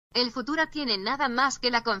El futuro tiene nada más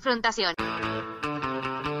que la confrontación.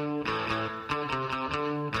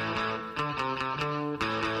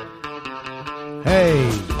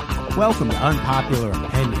 Hey, welcome to Unpopular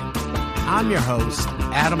Opinion. I'm your host,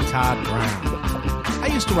 Adam Todd Brown. I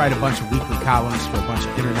used to write a bunch of weekly columns for a bunch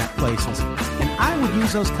of internet places, and I would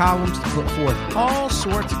use those columns to put forth all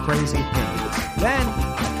sorts of crazy opinions. Then,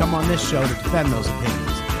 I'd come on this show to defend those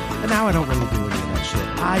opinions. But now I don't really do any of that shit.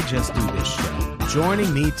 I just do this show.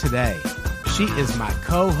 Joining me today, she is my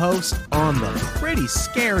co-host on the pretty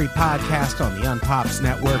scary podcast on the Unpops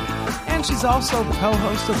Network, and she's also the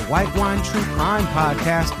co-host of the White Wine True Crime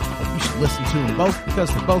podcast. You should listen to them both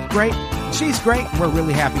because they're both great. She's great, and we're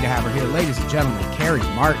really happy to have her here. Ladies and gentlemen, Carrie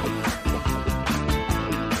Martin.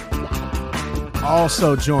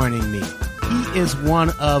 Also joining me, he is one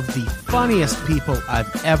of the funniest people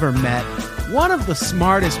I've ever met, one of the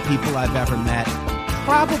smartest people I've ever met,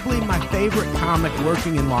 probably my favorite comic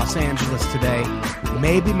working in Los Angeles today,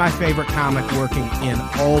 maybe my favorite comic working in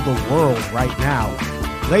all the world right now.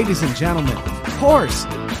 Ladies and gentlemen, of course,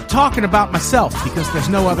 talking about myself because there's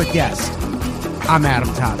no other guest. I'm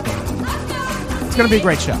Adam Todd. It's going to be a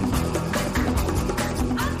great show.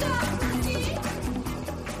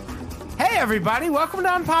 Hey, everybody. Welcome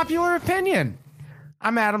to Unpopular Opinion.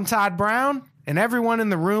 I'm Adam Todd Brown, and everyone in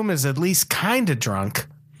the room is at least kind of drunk.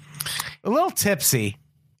 A little tipsy.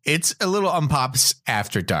 It's a little Unpops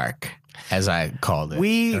after dark, as I called it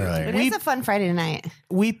earlier. It is a fun Friday night.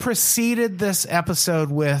 We preceded this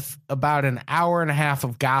episode with about an hour and a half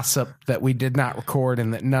of gossip that we did not record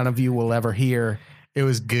and that none of you will ever hear. It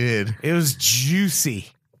was good. It was juicy.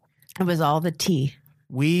 It was all the tea.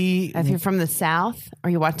 If you're from the South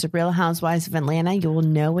or you watch The Real Housewives of Atlanta, you will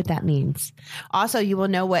know what that means. Also, you will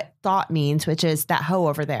know what thought means, which is that hoe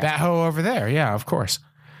over there. That hoe over there. Yeah, of course.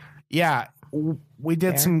 Yeah, we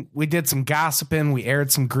did some gossiping. We aired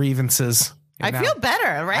some grievances. I feel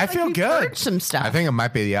better, right? I feel good. Heard some stuff. I think it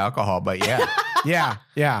might be the alcohol, but yeah.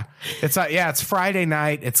 yeah. It's Friday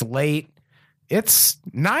night. It's late. It's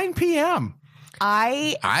 9 p.m.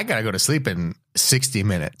 I got to go to sleep in 60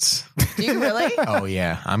 minutes. Do you really? Oh,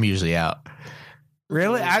 yeah. I'm usually out.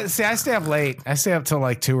 Really? I stay up late. I stay up till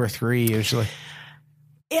like 2 or 3 usually.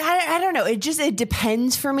 I don't know. It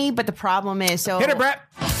depends for me, but the problem is Hit it, Brett.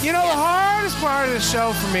 You know, the hardest part of the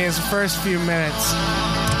show for me is the first few minutes.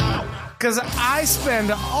 Because I spend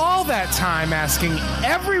all that time asking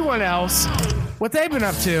everyone else what they've been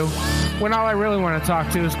up to when all I really want to talk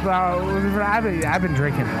to is about I've been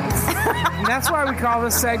drinking. And that's why we call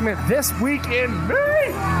this segment This Week in Me.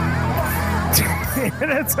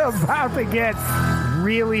 And it's about to get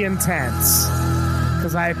really intense.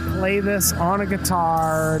 Because I play this on a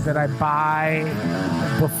guitar that I buy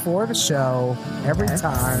before the show every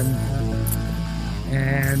time.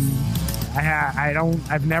 And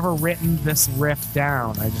I've never written this riff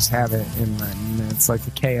down. I just have it it's like the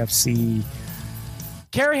KFC.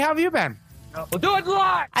 Carrie, how have you been? We'll do it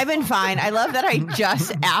live. I've been fine. I love that I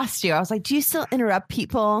just asked you. I was like, do you still interrupt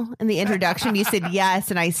people in the introduction? You said yes,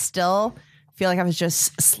 and I still feel like I was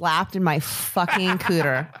just slapped in my fucking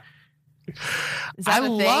cooter. Is that I a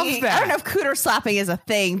thing? love that. I don't know if cooter slapping is a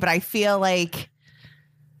thing, but I feel like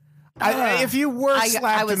if you were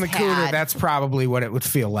slapped in the cooter, that's probably what it would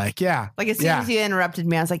feel like. Yeah. Like as soon as you interrupted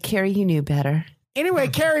me, I was like, Carrie, you knew better. Anyway,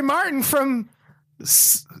 Carrie Martin from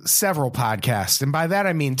several podcasts, and by that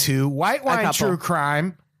I mean 2, White Wine True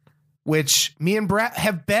Crime, which me and Brett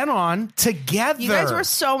have been on together. You guys were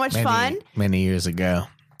so much fun. Many years ago.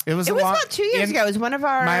 It was about 2 years ago. It was one of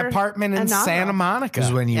our my apartment in Santa Monica. It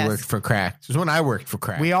was when you worked for Cracked. It was when I worked for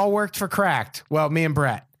Cracked. We all worked for Cracked. Well, me and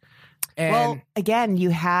Brett. And well, again, you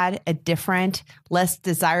had a different, less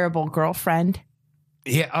desirable girlfriend.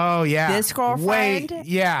 Yeah. Oh, yeah. This girlfriend,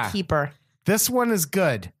 keep her. This one is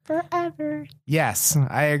good. Forever. Yes,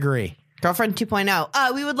 I agree. Girlfriend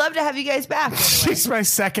 2.0. We would love to have you guys back. She's my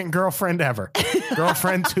second girlfriend ever.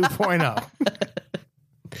 Girlfriend 2.0.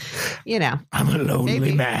 You know. I'm a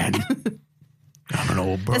lonely man. I'm an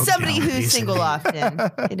old broke As somebody down who's piece of single meat. often,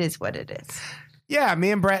 it is what it is. Yeah,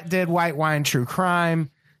 me and Brett did White Wine True Crime.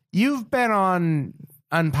 You've been on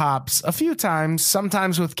Unpops a few times,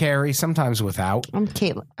 sometimes with Carrie, sometimes without. I'm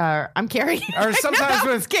Caitlin. I'm Carrie. Or sometimes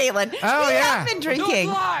with Caitlin. Oh, we yeah. have been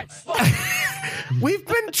drinking. We've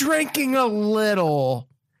been drinking a little.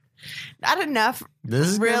 Not enough. This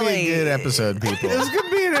is really going to be a good episode, people. This is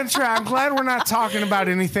going to be an intro. I'm glad we're not talking about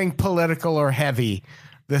anything political or heavy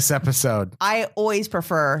this episode. I always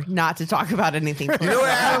prefer not to talk about anything. You know what,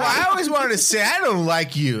 Adam? I always wanted to say, I don't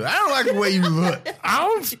like you. I don't like the way you look. I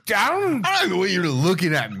don't I like the way you're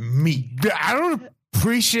looking at me. I don't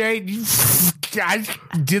appreciate you. I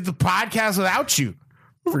did the podcast without you.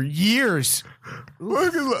 for years.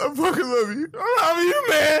 I fucking love you. I love you,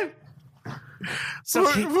 man. So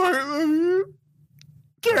I fucking love you.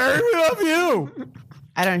 Carrie, we love you.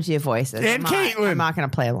 I don't do voices. And Caitlin. I'm not going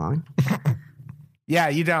to play along. Yeah,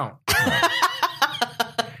 you don't.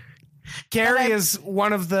 Carrie is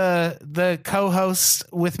one of the co-hosts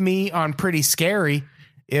with me on Pretty Scary.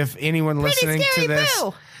 If anyone listening to this,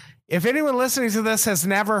 if anyone listening to this has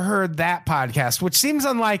never heard that podcast, which seems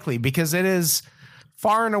unlikely because it is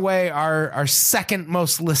far and away our second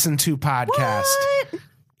most listened to podcast. What?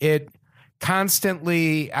 It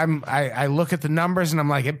constantly, I look at the numbers and I'm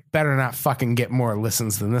like, it better not fucking get more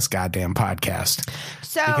listens than this goddamn podcast.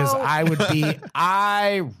 So, Because I would be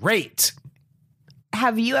irate.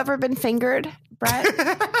 have you ever been fingered, Brett?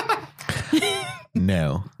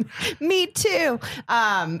 No. Me too.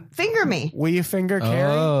 Finger me. Will you finger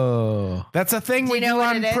Carrie? Oh. That's a thing Do we you know do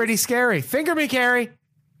what on it is? Pretty Scary. Finger me, Carrie.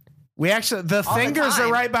 We actually, the All the fingers are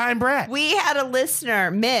time. right behind Brett. We had a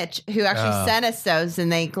listener, Mitch, who actually sent us those,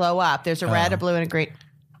 and they glow up. There's a red, a blue, and a green.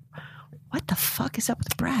 What the fuck is up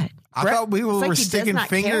with Brett? I thought we like were he does sticking not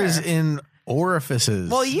fingers care. in orifices.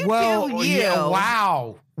 Well, you Well, do you. yeah,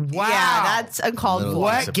 wow. Yeah, that's uncalled Little for.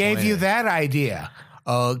 What gave you disappointed. that idea?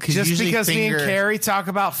 Oh, Just because me and Carrie talk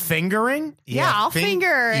about fingering? Yeah, I'll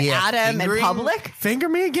finger Adam in fingering public. Finger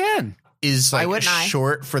me again. is Why like wouldn't I?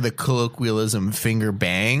 short for the colloquialism finger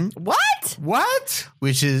bang, What? What?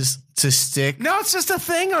 which is to stick No, it's just a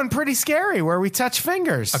thing on Pretty Scary where we touch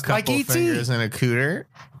fingers. a couple like E.T. fingers in a cooter.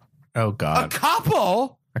 Oh A God,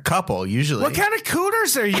 couple? a couple usually. What kind of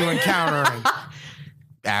cooters are you encountering?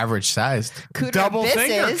 Average sized. Cooter Double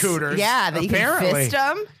finger bisses. cooters, Yeah, that you apparently. can fist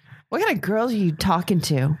them. What kind of girls are you talking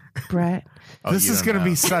to, Brett? This you is don't going to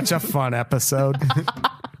be know. such a fun episode.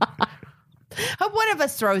 Hope one of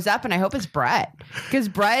us throws up, and I hope it's Brett, because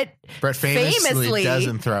Brett Famously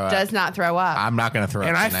doesn't throw up. Does not throw up. I'm not going to throw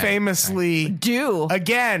And up I tonight. famously, Do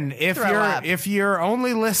again, Throw up. if you're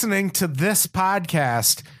only listening to this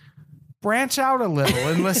podcast, branch out a little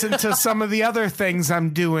and listen to some of the other things I'm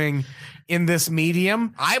doing in this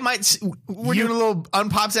medium. I might. We're doing a little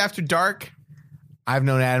Unpops After Dark. I've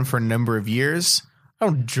known Adam for a number of years. I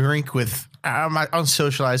don't drink with. I don't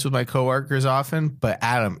socialize with my coworkers often, but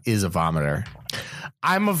Adam is a vomiter.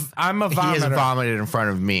 I'm a vomiter. He has vomited in front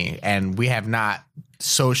of me, and we have not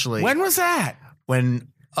socially. When was that? When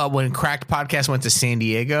Cracked Podcast went to San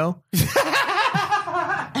Diego,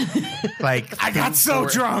 like I got so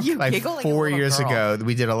drunk. You like giggle like a 4 little years girl. ago,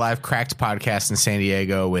 we did a live Cracked Podcast in San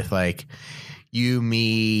Diego with like you,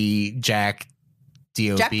 me, Jack,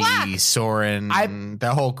 Jack Black. DOB, Soren,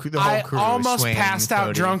 the whole crew. I crew, almost Swain, passed out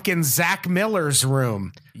Cody. drunk in Zach Miller's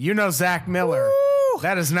room. You know Zach Miller.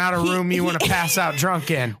 That is not a room you want to pass out drunk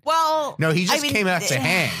in. well. No, he just I mean, came out to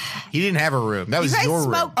hang. He didn't have a room. That You was guys your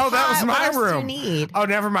room. smoke Oh, that was pot. my What else do you room. need? Oh,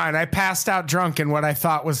 never mind. I passed out drunk in what I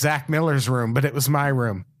thought was Zach Miller's room, but it was my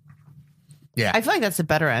room. Yeah, I feel like that's a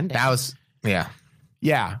better ending. that was yeah.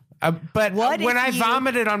 Yeah. But What when if I you-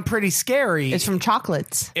 vomited on Pretty Scary, It's from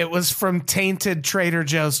chocolates. it was from tainted Trader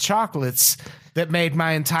Joe's chocolates that made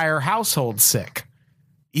my entire household sick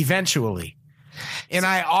eventually. And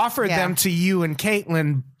I offered Yeah. them to you and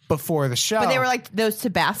Caitlin before the show. But they were like those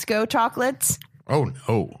Tabasco chocolates, Oh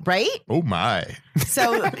no. right? Oh my.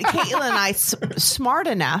 So Caitlin and I, smart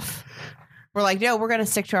enough, we're like, no, we're going to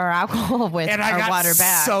stick to our alcohol with and our I got water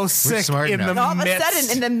back. so sick smart in enough. the All of a midst.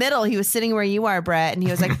 sudden, in the middle, he was sitting where you are, Brett, and he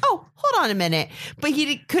was like, "Oh, hold on a minute," but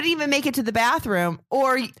he couldn't even make it to the bathroom.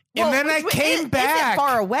 Or then I came back. Isn't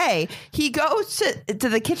far away. He goes to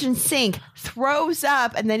the kitchen sink, throws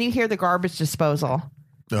up, and then you hear the garbage disposal.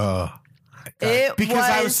 It because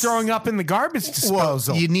I was throwing up in the garbage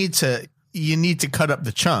disposal. You need to cut up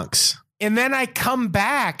the chunks. And then I come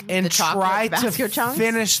back and The chocolate try Tabasco to chunks?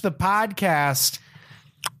 finish the podcast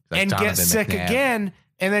Like and get Donovan sick McNabb again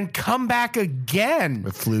and then come back again.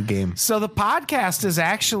 with flu game. So the podcast is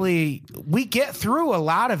actually, we get through a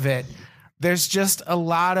lot of it. There's just a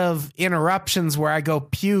lot of interruptions where I go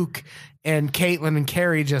puke and Caitlin and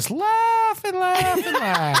Carrie just laugh and laugh and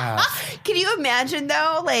laugh. Can you imagine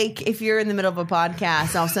though, like if you're in the middle of a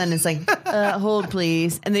podcast, all of a sudden it's like, hold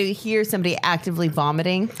please, and then you hear somebody actively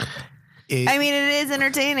vomiting. I mean, it is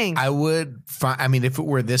entertaining. I would I mean, if it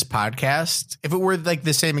were this podcast, if it were like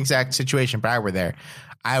the same exact situation, but I were there,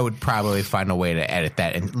 I would probably find a way to edit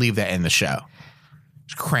that and leave that in the show.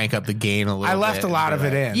 Just crank up the gain a little I bit. left a lot of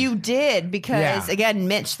it in. You did because Yeah. again,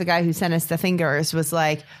 Mitch, the guy who sent us the fingers, was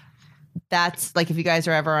like, "That's like if you guys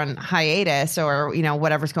are ever on hiatus or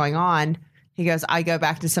whatever's going on." He goes, "I go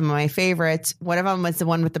back to some of my favorites. One of them was the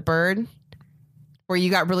one with the bird, where you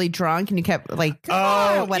got really drunk and you kept like,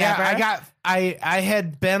 Oh, whatever." yeah, I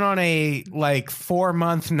had been on a like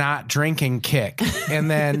 4-month not drinking kick, and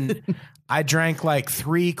then I drank like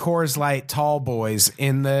 3 Coors Light Tall Boys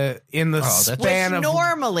in the span of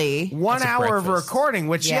normally 1 hour of breakfast. recording,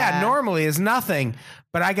 which normally is nothing.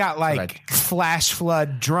 But I got like flash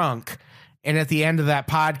flood drunk, and at the end of that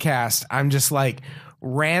podcast, I'm just like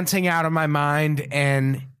ranting out of my mind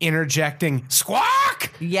and interjecting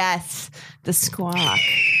squawk. Yes, the squawk.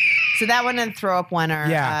 So that one and throw up one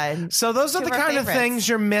are so those are two the of our kind of favorites. things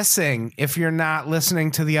you're missing if you're not listening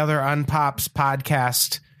to the other Unpops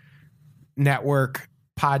podcast network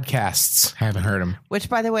podcasts. Haven't heard them. Which,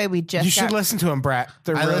 by the way, we just You should listen to them, Brett.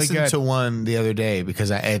 They're I really listened good. to one the other day because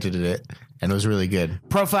I edited it, and it was really good.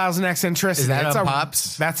 Profiles and Eccentricity. Is that It's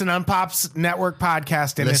Unpops? That's an Unpops network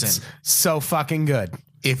podcast, and Listen. it's so fucking good.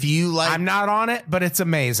 If you like, I'm not on it, but it's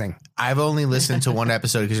amazing. I've only listened to one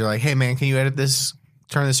episode because you're like, hey man, can you edit this?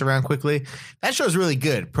 Turn this around quickly. That show's really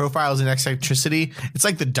good. Profiles in Eccentricity. It's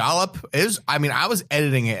like the dollop. I was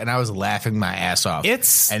editing it and I was laughing my ass off.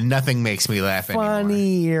 It's nothing makes me laugh anymore.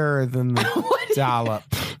 funnier than the dollop.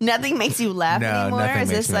 Nothing makes you laugh No, anymore? nothing Is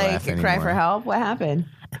makes this me like laugh a cry anymore. for help? What happened?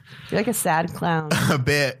 You're like a sad clown. A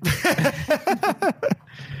bit.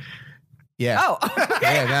 Yeah. Oh, okay.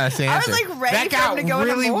 Yeah, that's the I was answer. like ready That for got him to go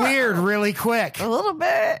really into more. weird really quick. A little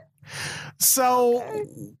bit. So,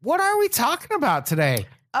 what are we talking about today?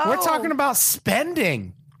 We're Oh. talking about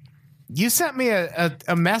spending. You sent me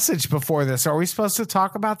a message before this. Are we supposed to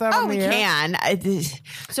talk about that Oh, on the we air? can.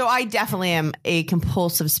 So I definitely am a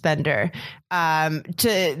compulsive spender,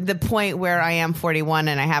 to the point where I am 41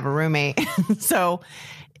 and I have a roommate. So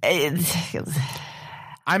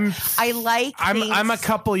I like. I'm a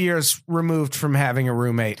couple years removed from having a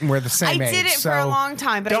roommate, and we're the same I age. did it for a so long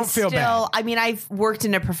time, but don't I feel still. bad. I mean, I've worked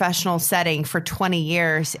in a professional setting for 20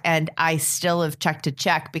 years, and I still have check to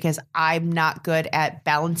check because I'm not good at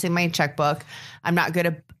balancing my checkbook. I'm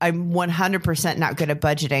 100% not good at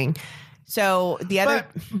budgeting. So the other.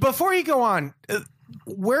 But before you go on,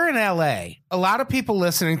 we're in LA. A lot of people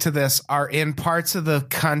listening to this are in parts of the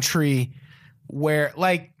country where,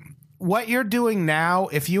 like, what you're doing now,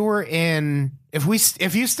 if you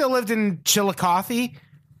still lived in Chillicothe,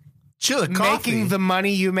 making the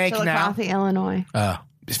money you make now, Chillicothe, Illinois.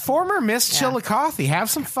 former Miss Chillicothe, have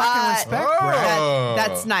some fucking respect, Brett.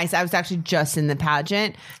 That's nice. I was actually just in the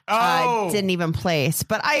pageant. Oh. Didn't even place,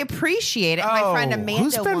 but I appreciate it. My friend Amanda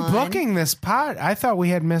who's been won. booking this pod? I thought we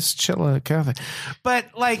had Miss Chillicothe, but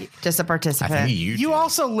like. Just a participant. You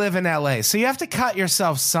also live in LA, so you have to cut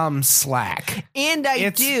yourself some slack. And I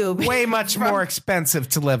It's do. way much more expensive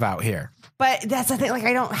to live out here. But that's the thing. Like,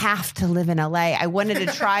 I don't have to live in LA. I wanted to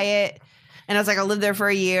try it. And I was like, I'll live there for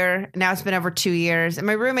a year. Now it's been over 2 years. And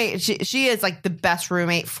my roommate, she is like the best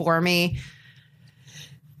roommate for me.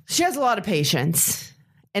 She has a lot of patience.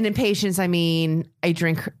 And in patience, I mean, I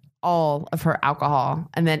drink all of her alcohol.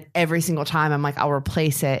 And then every single time I'm like, I'll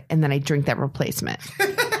replace it. And then I drink that replacement.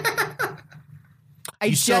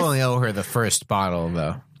 You still only owe her the first bottle,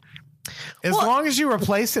 though. As long as you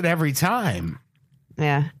replace it every time.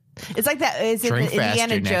 Yeah. It's like that. Is it Drink the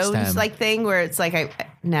Indiana faster next Jones time. like thing where it's like,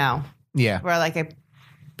 no. Yeah. Where like I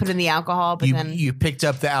put in the alcohol, but then. You picked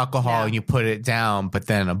up the alcohol No. and you put it down, but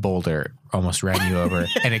then a boulder almost ran you over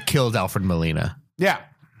and it killed Alfred Molina. Yeah,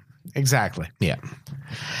 exactly. Yeah.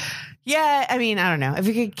 Yeah, I mean, I don't know if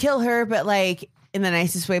you could kill her, but like in the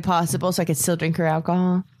nicest way possible, so I could still drink her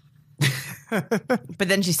alcohol. But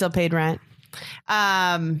then she still paid rent.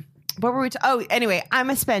 What were we? Anyway, I'm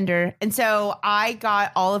a spender, and so I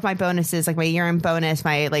got all of my bonuses, like my year-end bonus,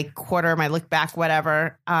 my like quarter, my look back,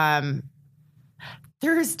 whatever.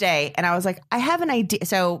 Thursday, and I was like, I have an idea.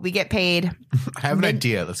 So we get paid. I have an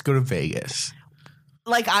idea. Let's go to Vegas.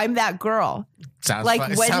 Like I'm that girl. Sounds Like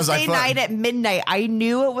fun. It Wednesday sounds like fun. night at midnight, I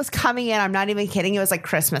knew it was coming in. I'm not even kidding. It was like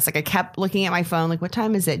Christmas. Like I kept looking at my phone, like, what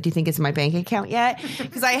time is it? Do you think it's in my bank account yet?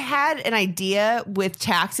 Because I had an idea with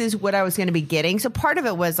taxes what I was going to be getting. So part of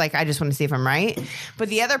it was like, I just want to see if I'm right. But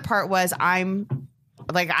the other part was I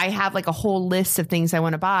have like a whole list of things I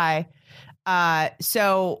want to buy.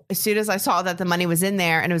 So as soon as I saw that the money was in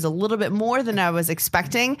there and it was a little bit more than I was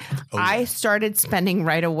expecting, I started spending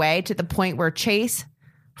right away to the point where Chase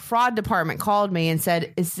fraud department called me and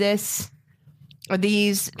said, are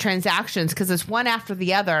these transactions, because it's one after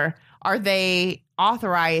the other, are they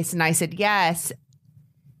authorized? And I said, yes,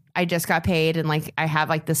 I just got paid. And like, I have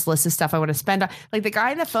like this list of stuff I want to spend on. Like the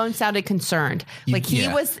guy on the phone sounded concerned. Like he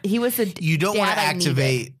was the You don't want dad to I needed.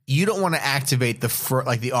 activate. You don't want to activate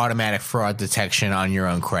the automatic fraud detection on your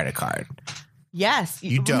own credit card. Yes.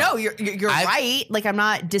 You don't. No, you're right. Like, I'm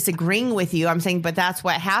not disagreeing with you. I'm saying, but that's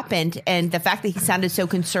what happened. And the fact that he sounded so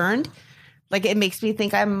concerned, Like it makes me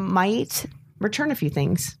think I might return a few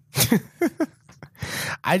things.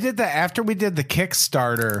 I did that after we did the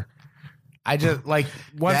Kickstarter. I just like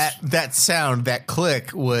once that sound, that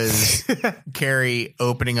click was Carrie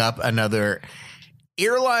opening up another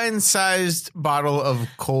airline-sized bottle of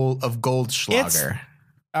Goldschlager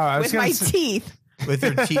I was With gonna my say, teeth. with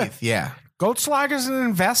her teeth. Yeah, Goldschlager's an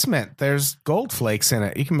investment. There's gold flakes in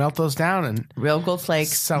it. You can melt those down and Real gold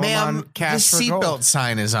flakes. sell them on ma'am, the cash for gold. seatbelt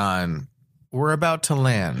sign is on. We're about to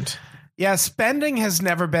land. Yeah, spending has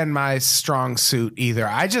never been my strong suit either.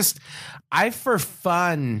 I for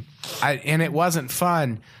fun, and it wasn't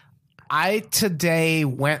fun. I today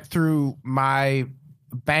went through my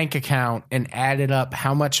bank account and added up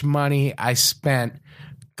how much money I spent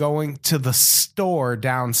going to the store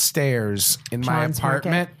downstairs in my John's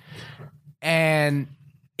apartment. And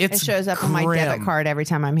It shows up on my debit grim. card every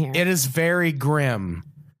time I'm here. It is very grim.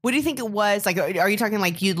 What do you think it was? Like, are you talking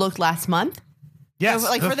like you looked last month? Yes,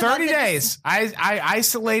 So, like, the for the 30 month that days. I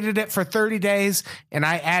isolated it for 30 days, and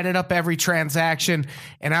I added up every transaction,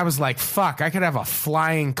 and I was like, fuck, I could have a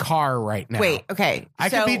flying car right now. Wait, okay. I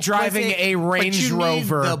So could be was driving it- a Range But you need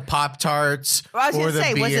Rover. the Pop-Tarts Well, I was or gonna the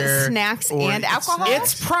say, beer. was it snacks or and alcohol?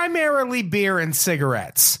 It's primarily beer and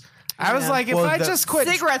cigarettes. I was Yeah. like, if Well, I the just quit,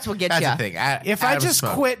 Cigarettes will get That's you. the thing. if I just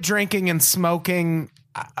quit drinking and smoking,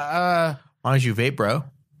 as long as you vape, bro.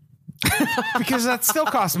 because that still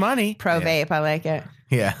costs money. Pro vape, I like it.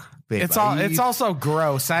 Yeah, vape. It's also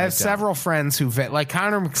gross. I have several friends who like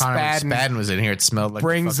Connor McSpadden. Spadden was in here. It smelled like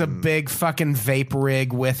Brings a fucking- big fucking vape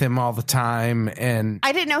rig with him all the time, and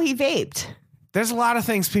I didn't know he vaped. there's a lot of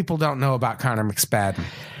things people don't know about Connor McSpadden.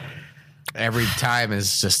 Every time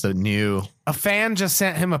is just a new. A fan just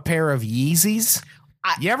sent him a pair of Yeezys.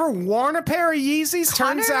 You ever worn a pair of Yeezys?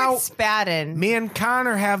 Turns Connor out McSpadden. me and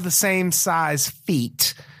Connor have the same size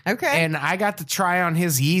feet. Okay. And I got to try on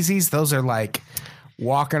his Yeezys. Those are like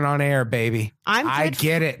walking on air, baby. I good-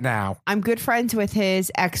 get it now. I'm good friends with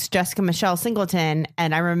his ex, Jessica Michelle Singleton.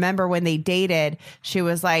 And I remember when they dated, she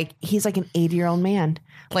was like, he's like an 80-year-old man.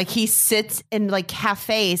 Like he sits in like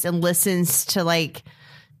cafes and listens to like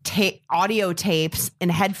audio tapes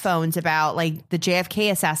and headphones about like the JFK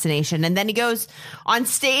assassination. And then he goes on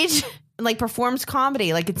stage and like performs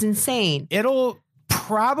comedy. Like it's insane. It'll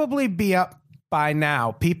probably be up by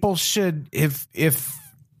now. People should, if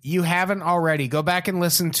you haven't already, go back and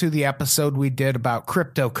listen to the episode we did about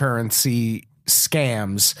cryptocurrency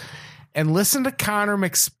scams and listen to Connor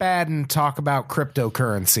McSpadden talk about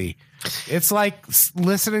cryptocurrency. It's like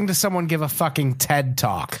listening to someone give a fucking TED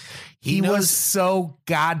talk. He was so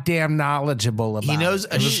goddamn knowledgeable about He knows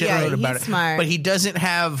it. a shitload he's about it, smart. but he doesn't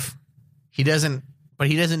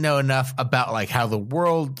know enough about like how the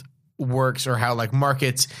world works or how like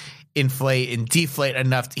markets inflate and deflate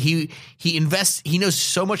enough. He invests. He knows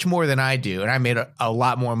so much more than I do, and I made a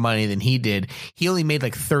lot more money than he did. He only made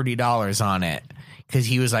like $30 on it because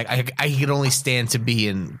he was like, I could only stand to be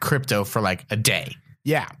in crypto for like a day.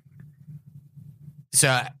 Yeah.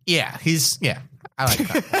 So yeah, I like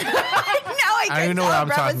that. I don't even know what I'm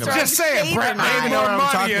talking about. Just saying, Brett I don't made even know more what I'm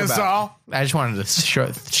money talking is about. all. I just wanted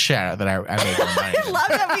to shout out that I made more money. I love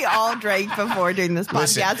that we all drank before doing this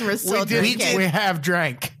Listen, podcast. We're still drinking. We have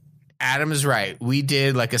drank. Adam is right. We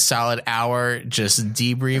did like a solid hour just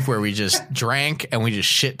debrief where we just drank and we just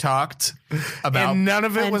shit talked about. And none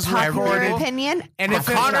of it was Unpopular recorded. opinion. And if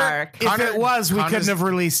it, Connor- if it was, we Connor's- couldn't have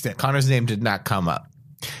released it. Connor's name did not come up.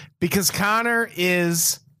 Because Connor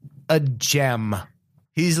is a gem.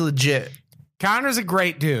 He's legit. Connor's a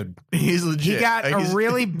great dude. He's legit. He got He's- a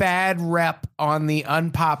really bad rep on the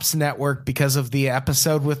Unpops network because of the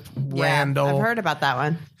episode with Randall. I've heard about that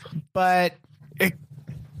one. But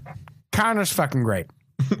Connor's fucking great.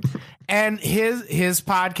 And his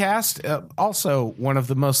podcast, also one of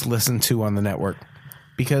the most listened to on the network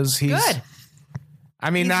because he's Good. I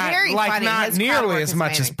mean, He's not very like funny. not His crowd nearly work as is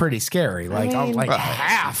much as amazing. Pretty Scary. Like mean- like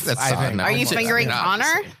half. That's I solid. think. No, Are you it's- fingering no,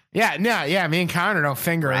 Connor? Yeah, no, yeah. Me and Connor don't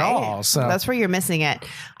finger at all. So that's where you're missing it.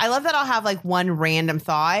 I love that I'll have like one random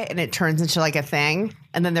thought and it turns into like a thing,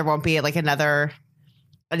 and then there won't be like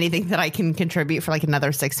anything that I can contribute for like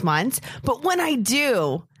another 6 months. But when I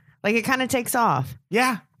do, like it kind of takes off.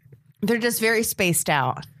 yeah, They're just very spaced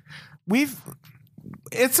out.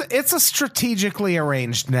 it's a strategically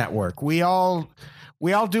arranged network. We all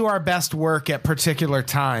do our best work at particular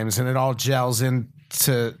times, and it all gels in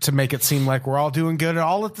to make it seem like we're all doing good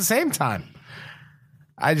all at the same time.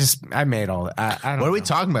 I made all that. I don't What are we know.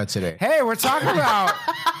 talking about today? Hey, we're talking about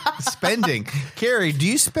Spending. Carrie, do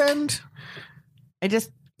you spend? I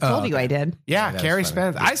just told you I did. that's Carrie funny.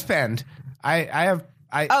 spends. I spend. I have.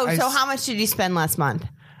 Oh, so how much did you spend last month?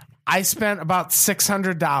 I spent about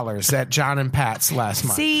 $600 at John and Pat's last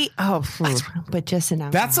month. See, but just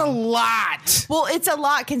enough. That's a lot. Well, it's a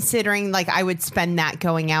lot considering like I would spend that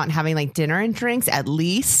going out and having like dinner and drinks at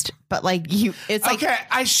least. But like it's like Okay,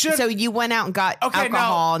 I should. So you went out and got Okay,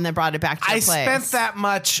 alcohol and then brought it back to your I place. spent that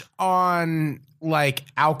much on like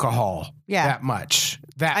alcohol. Yeah. That much.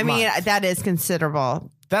 I mean, that is considerable.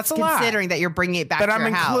 That's a lot. Considering that you're bringing it back But to I'm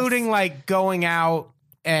your house. including like going out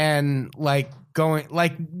and like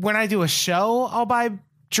when I do a show, I'll buy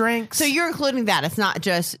drinks. So you're including that. It's not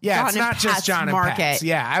just yeah, John it's not and just Pat's John and Market. Pat's.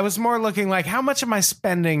 Yeah, I was more looking like how much am I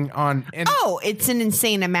spending on? It's an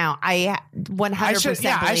insane amount. I 100%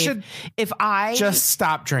 I should if I just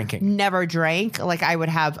stop drinking. never drank, like I would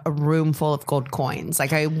have a room full of gold coins.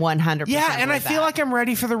 Like I 100%. Yeah, and I believe feel that. like I'm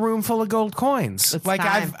ready for the room full of gold coins. It's like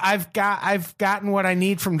time. I've gotten what I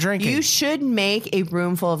need from drinking. You should make a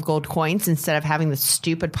room full of gold coins instead of having the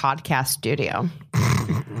stupid podcast studio.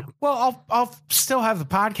 Well, I'll still have the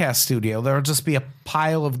podcast studio. There'll just be a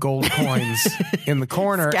pile of gold coins in the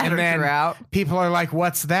corner, Scattered and then throughout. people are like,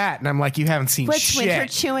 "What's that?" And I'm like, "You haven't seen What's shit. Winter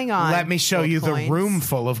chewing on? Let me show Gold you coins. the room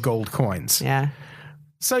full of gold coins." Yeah.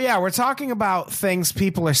 So yeah, we're talking about things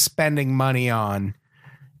people are spending money on,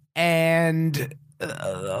 and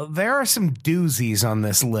there are some doozies on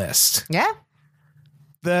this list. Yeah.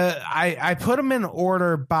 I put them in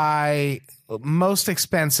order by most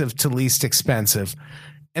expensive to least expensive.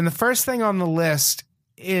 And the first thing on the list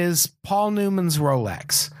is Paul Newman's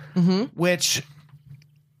Rolex, which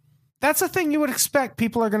that's a thing you would expect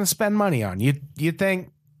people are going to spend money on. You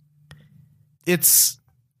think it's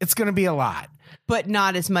going to be a lot. But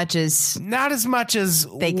not as much as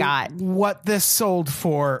They got. what this sold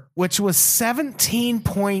for, which was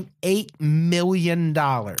 $17.8 million.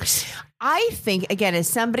 I think, again, as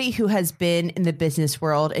somebody who has been in the business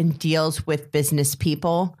world and deals with business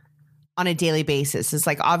people on a daily basis, it's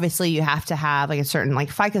like obviously you have to have like a certain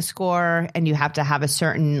like FICO score and you have to have a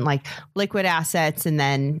certain like liquid assets and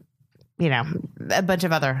then, you know, a bunch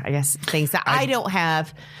of other, I guess, things that I don't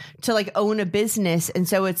have to like own a business. And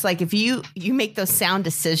so it's like if you make those sound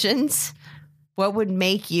decisions, what would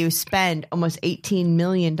make you spend almost $18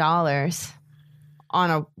 million on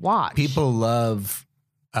a watch? People love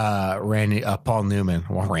Paul Newman.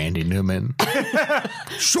 Well, Randy Newman.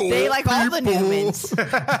 They like all the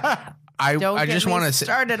Newmans. I just want to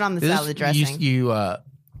started on the salad dressing. You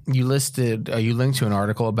listed you linked to an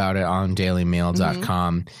article about it on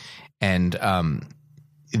dailymail.com and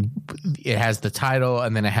it has the title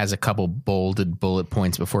and then it has a couple bolded bullet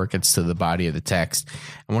points before it gets to the body of the text.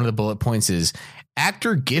 And one of the bullet points is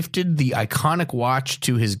actor gifted the iconic watch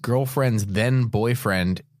to his girlfriend's then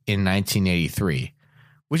boyfriend in 1983,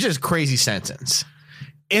 which is a crazy sentence.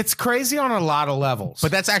 It's crazy on a lot of levels.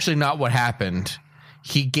 But that's actually not what happened.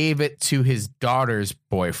 He gave it to his daughter's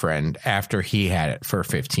boyfriend after he had it for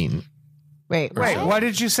 15. Wait, what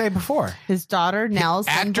did you say before? His daughter Nell's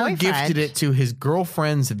then Actor boyfriend. gifted it to his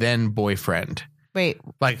girlfriend's then boyfriend. Wait,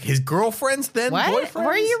 Like his girlfriend's then what? boyfriend?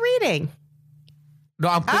 Where are you reading?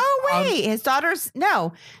 No, His daughter's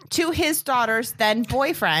to his daughter's then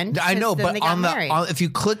boyfriend. I know, 'cause then but they got married. if you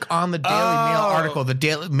click on the Daily Mail article, the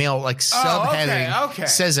Daily Mail like subheading okay.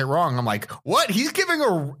 says it wrong. I'm like, what? He's giving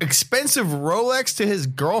a expensive Rolex to his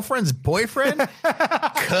girlfriend's boyfriend?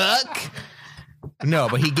 Cuck. No,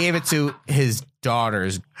 but he gave it to his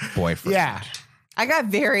daughter's boyfriend. Yeah. I got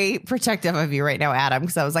very protective of you right now, Adam,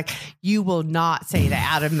 because I was like, you will not say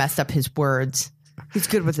that Adam messed up his words. He's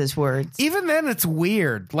good with his words. Even then, it's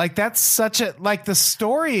weird. Like, that's such a, like, the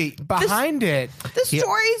story behind it. The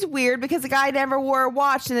story's weird because the guy never wore a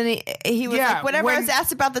watch, and then he was Yeah, like, whenever I was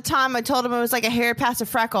asked about the time, I told him it was like a hair past a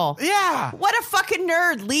freckle. Yeah. What a fucking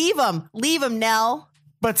nerd. Leave him, Nell.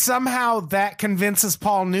 But somehow that convinces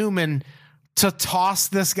Paul Newman to toss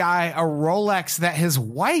this guy a Rolex that his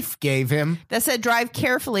wife gave him. That said, drive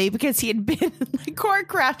carefully because he had been in like car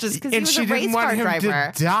crashes because he And was she a race didn't car want him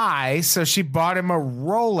driver. to die, so she bought him a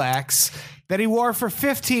Rolex that he wore for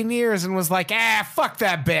 15 years and was like, fuck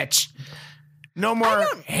that bitch. No more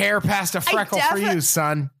hair past a freckle for you,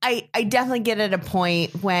 son. I definitely get at a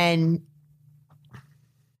point when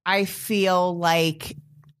I feel like,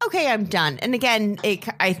 okay, I'm done. And again,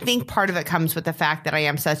 I think part of it comes with the fact that I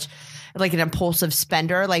am such like an impulsive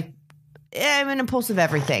spender. Like, I'm an impulsive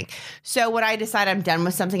everything. So when I decide I'm done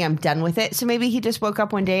with something, I'm done with it. So maybe he just woke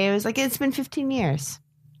up one day and was like, it's been 15 years.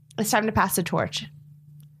 It's time to pass the torch.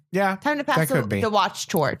 Yeah. Time to pass the watch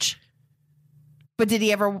torch. But did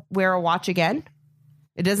he ever wear a watch again?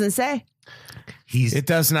 It doesn't say. He's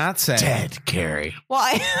does not say. dead, Carrie. Well,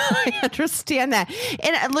 I understand that.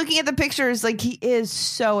 And looking at the pictures, like he is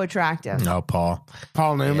so attractive. No, Paul.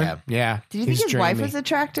 Paul Newman. Yeah. Did you think his wife was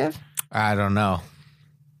attractive? I don't know.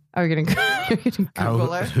 Oh, you're gonna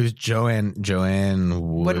Google her? Who's Joanne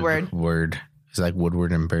Woodward. It's like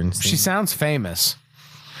Woodward and Bernstein. She sounds famous.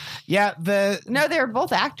 Yeah. No, they were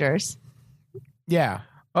both actors. Yeah.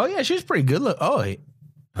 Oh yeah, she was pretty good. Right.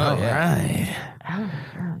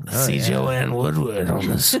 See Joanne Woodward on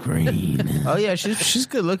the screen. Oh yeah, she's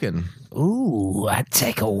good looking. Ooh, I'd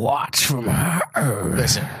take a watch from her.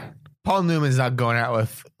 Listen, Paul Newman's not going out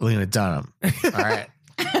with Lena Dunham. All right.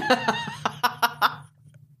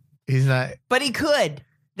 He's not. But he could.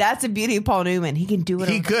 That's the beauty of Paul Newman. He can do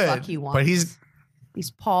whatever He the could, fuck he wants. but he's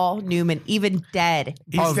Paul Newman, even dead.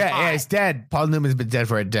 He's dead. Yeah, he's dead. Paul Newman's been dead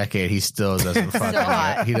for a decade. He still doesn't fuck.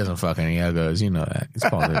 hot. He doesn't fuck any Egos. You know that. It's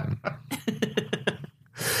Paul Newman.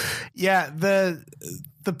 Yeah,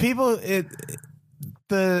 the people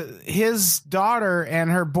his daughter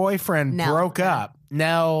and her boyfriend Nell. broke up.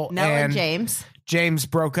 Nell and James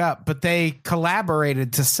broke up, but they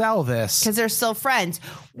collaborated to sell this. because they're still friends,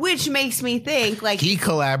 which makes me think like He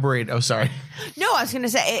collaborated. Oh, sorry. no, I was gonna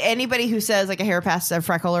say anybody who says like a hair past a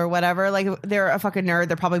freckle or whatever, like they're a fucking nerd.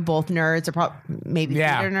 They're probably both nerds. They're maybe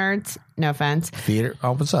Yeah. theater nerds. No offense. Theater.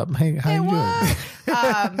 Oh, what's up? Hey, how you doing?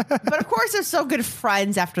 But of course, they're still good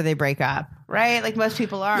friends after they break up, right? Like most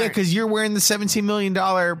people are. Yeah, because you're wearing the $17 million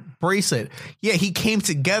bracelet. Yeah, he came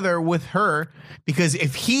together with her because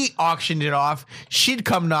if he auctioned it off, she'd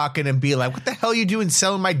come knocking and be like, what the hell are you doing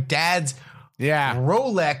selling my dad's Yeah.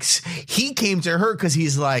 Rolex? He came to her because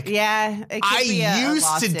he's like, yeah, it could I be a used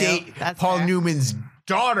to lawsuit. date That's Paul fair. Newman's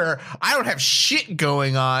daughter. I don't have shit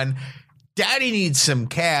going on. Daddy needs some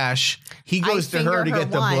cash. He goes to her to finger her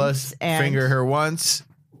get the once bliss. and Finger her once.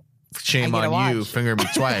 Shame I get a on you. watch. Finger me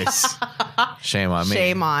twice. Shame on me.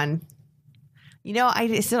 Shame on. You know,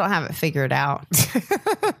 I still don't have it figured out.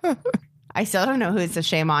 I still don't know who it's a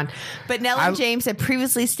shame on. But Nell and James had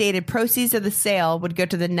previously stated proceeds of the sale would go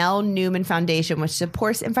to the Nell Newman Foundation, which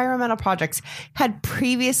supports environmental projects, had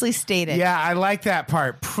previously stated. Yeah, I like that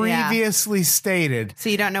part. Previously stated. So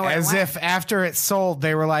you don't know where it As went. if after it sold,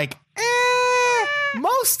 they were like,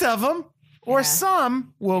 most of them or Yeah.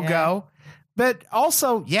 some will Yeah. go. But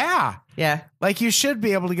also, yeah. Yeah. Like you should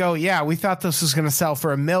be able to go, yeah, we thought this was going to sell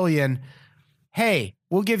for $1 million. Hey,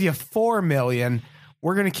 we'll give you $4 million.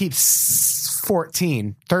 We're going to keep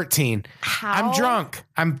 14, 13. How? I'm drunk.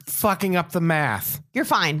 I'm fucking up the math. You're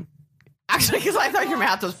fine. Actually, because I thought your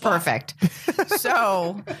math was perfect.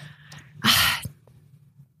 So,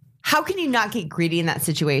 how can you not get greedy in that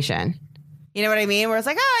situation? You know what I mean? Where it's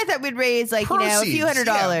like, oh, I thought we'd raise like, a few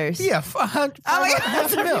 $100. Yeah. Oh my God.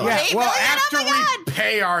 That's Yeah, $8 well, million? after Oh my we God.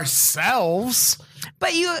 pay ourselves. But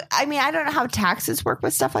I mean, I don't know how taxes work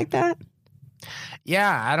with stuff like that. Yeah,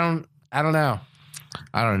 I don't know.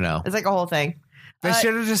 I don't know. It's like a whole thing. They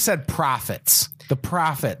should have just said profits. The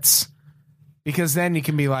profits. Because then you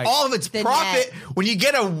can be like, All of it's The profit. net. When you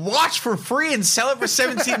get a watch for free and sell it for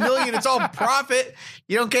 $17 million, it's all profit.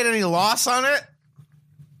 You don't get any loss on it.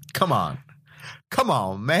 Come on,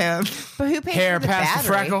 man. But who paid hair for the past battery? the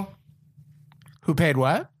freckle. Who paid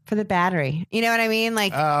what? For the battery. You know what I mean?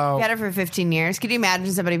 Like, Oh. you had it for 15 years. Could you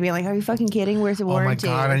imagine somebody being like, are you fucking kidding? Where's the Oh my warranty?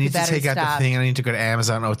 God, I Like, need the to battery take out stopped. the thing. I need to go to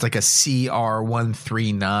Amazon. Oh, it's like a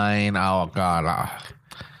CR139. Oh God.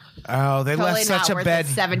 Oh, they Totally left such not a worth bad, it.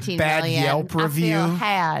 17 bad million. Yelp I feel review.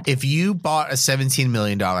 had. If you bought a $17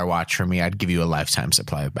 million watch for me, I'd give you a lifetime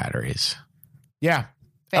supply of batteries. Yeah.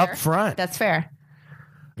 Fair. Up front. That's fair.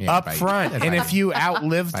 Yeah, Up by- front. And if you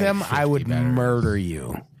outlived by them, I 50 would batteries. murder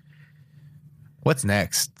you. What's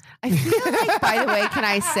next? I feel like, by the way, can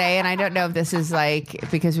I say, and I don't know if this is like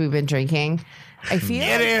because we've been drinking, I feel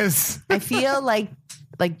It is. I feel like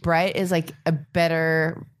Brett is like a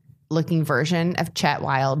better looking version of Chet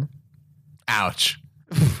Wild. Ouch.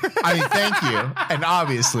 I mean, thank you. And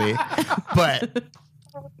obviously, but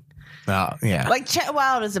yeah. Like Chet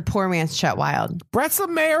Wild is a poor man's Chet Wild. Brett's the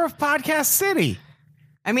mayor of Podcast City.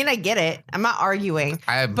 I mean, I get it. I'm not arguing.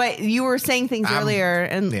 But you were saying things earlier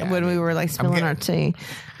and yeah, when we were like spilling our tea.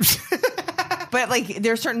 But like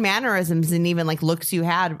there are certain mannerisms and even like looks you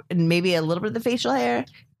had and maybe a little bit of the facial hair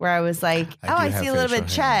where I was like, I I do see a have little bit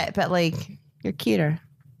facial hair. Chet, but like you're cuter.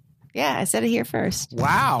 Yeah, I said it here first.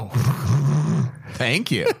 Wow.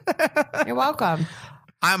 Thank you. You're welcome.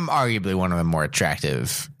 I'm arguably one of the more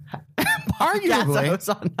attractive Arguably. That's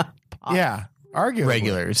on the pod. Yeah. Arguably.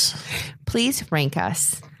 regulars. Please rank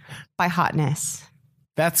us by hotness.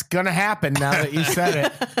 That's going to happen now that you said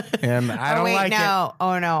it. And I don't like it.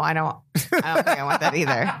 Oh no, I don't think I want that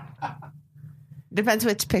either. Depends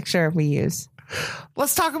which picture we use.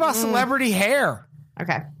 Let's talk about celebrity hair.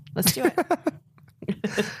 Okay, let's do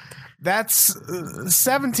it. That's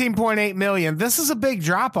 17.8 million. This is a big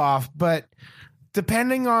drop off, but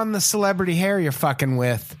depending on the celebrity hair you're fucking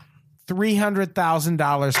with,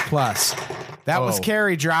 $300,000 plus. That was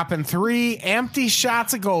Carrie dropping 3 empty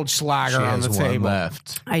shots of Goldschlager on the table.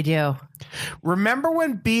 Left. I do. Remember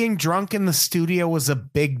when being drunk in the studio was a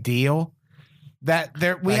big deal? We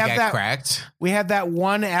had that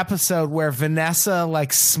one episode where Vanessa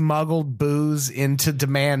like smuggled booze into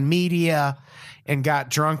Demand Media and got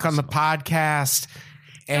drunk on the podcast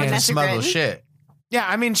and smuggle shit. Yeah,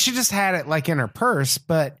 I mean, she just had it like in her purse,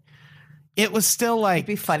 but it was still like It'd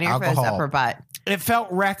be funnier if it was up her butt. It felt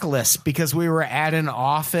reckless because we were at an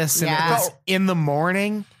office and it was in the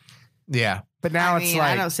morning. Yeah. But now it's like,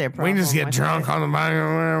 I don't see a we problem can just get with drunk on the bike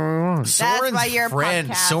whenever we want. That's why your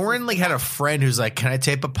podcast Soren like had a friend who's like, can I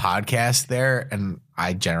tape a podcast there? And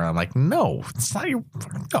I'm like, no, it's not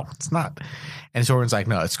no, it's not. And Soren's like,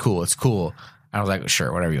 no, it's cool. It's cool. I was like,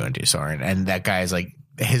 sure, whatever you want to do, Soren. And that guy's like,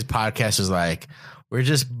 his podcast is like, we're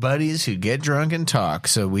just buddies who get drunk and talk.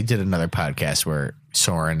 So we did another podcast where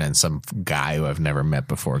Soren and some guy who I've never met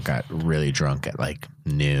before got really drunk at like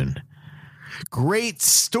noon. Great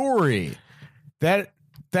story. That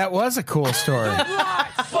was a cool story.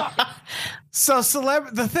 So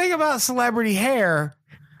the thing about celebrity hair,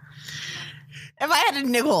 if I had a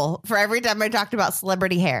nickel for every time I talked about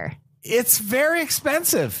celebrity hair, it's very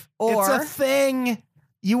expensive. Or it's a thing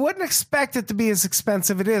you wouldn't expect it to be as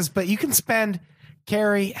expensive it is, but you can spend,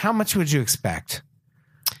 Carrie, how much would you expect?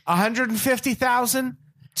 150,000?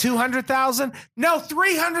 200,000? No,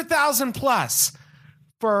 300,000 plus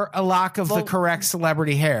for a lock of the correct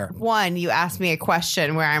celebrity hair. One, you asked me a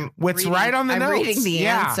question where I'm right on the notes. reading the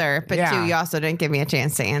answer, but two, you also didn't give me a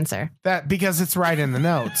chance to answer. That because it's right in the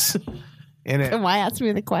notes. Then why ask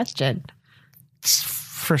me the question?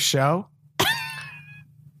 For show.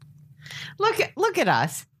 Look at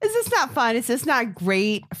us. Is this not fun? Is this not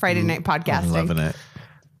great Friday night podcasting? I'm loving it.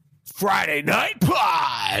 Friday Night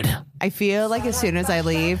Pod. I feel like as soon as I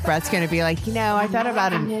leave, Brett's going to be like, I thought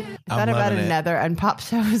about another Unpop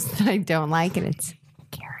shows that I don't like, and it's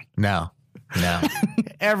Carrie. No.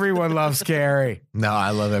 Everyone loves Carrie. No, I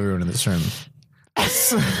love everyone in this room.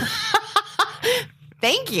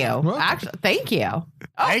 Thank you. Actually, thank you. Oh,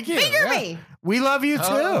 thank you. Finger me. We love you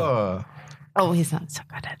too. Oh, he's not so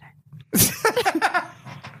good at it.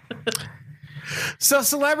 So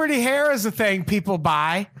celebrity hair is a thing people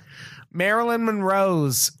buy. Marilyn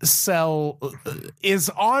Monroe's is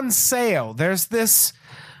on sale. There's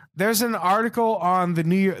an article on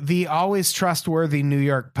the always trustworthy New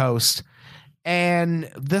York Post,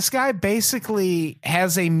 and this guy basically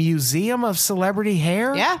has a museum of celebrity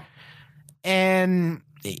hair. Yeah, and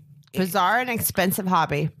bizarre and expensive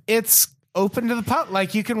hobby. It's open to the public.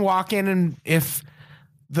 Like you can walk in, and if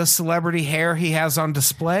the celebrity hair he has on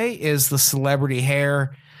display is the celebrity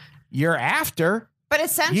hair you're after. But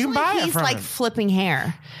essentially, he's like flipping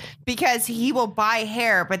hair because he will buy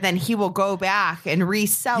hair, but then he will go back and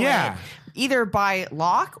resell it either by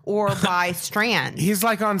lock or by strand. He's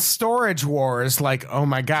like on Storage Wars, like, oh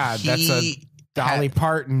my God, that's a Dolly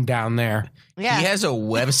Parton down there. Yeah. He has a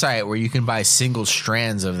website where you can buy single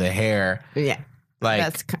strands of the hair. Yeah. Like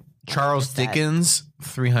That's Charles Dickens,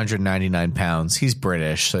 399 pounds. He's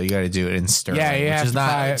British, so you got to do it in sterling. Yeah, which is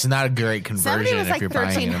it's not a great conversion. Somebody was if like you're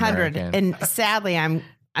buying an 1,300, American. and sadly, I'm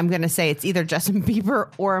going to say it's either Justin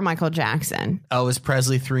Bieber or Michael Jackson. Elvis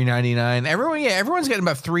Presley, 399. Everyone's getting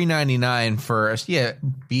about 399 for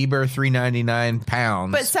Bieber, 399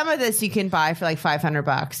 pounds. But some of this you can buy for like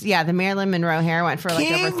 $500. Yeah, the Marilyn Monroe hair went for like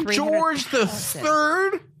King over 300. George the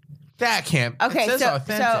Third. That can't. Okay, it says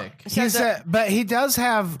authentic. But he does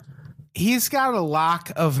have. He's got a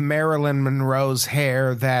lock of Marilyn Monroe's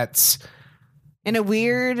hair that's in a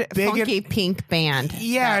weird, funky pink band.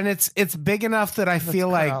 Yeah, and it's big enough that I feel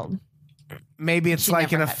like maybe it's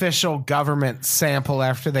like an official government sample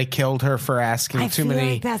after they killed her for asking too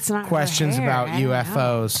many questions about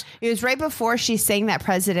UFOs. It was right before she sang that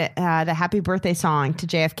the Happy Birthday song to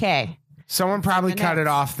JFK. Someone probably cut it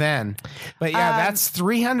off then. But yeah, that's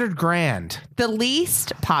 $300,000. The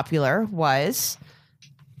least popular was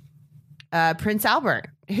Prince Albert,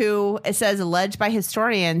 who it says alleged by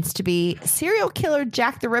historians to be serial killer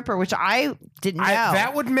Jack the Ripper, which I didn't know.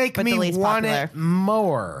 That would make me want it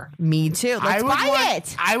more. Me too. Let's buy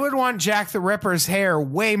it. I would want Jack the Ripper's hair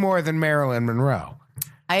way more than Marilyn Monroe.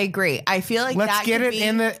 I agree. I feel like let's get it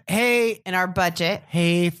in our budget.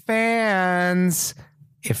 Hey fans,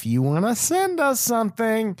 if you want to send us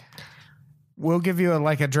something, we'll give you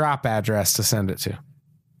a drop address to send it to.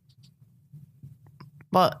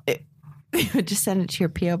 Well, Just send it to your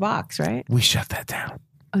P.O. box, right? We shut that down.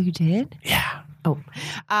 Oh, you did? Yeah. Oh.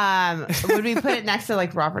 Would we put it next to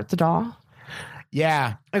like Robert the Doll?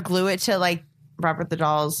 Yeah. Or glue it to like Robert the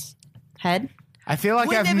Doll's head? I feel like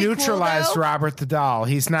Wouldn't I've that be cool, neutralized though? Robert the Doll.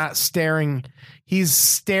 He's not staring. He's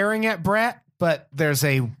staring at Brett, but there's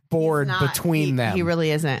a board He's not. between them. He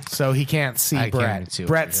really isn't. So he can't see I can't Brett. see what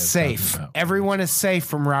Brett's you're talking safe. about. Everyone is safe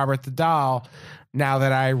from Robert the Doll now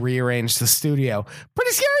that I rearranged the studio.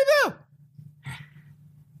 Pretty scary, though.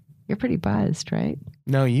 You're pretty buzzed, right?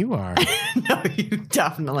 No, you are. No, you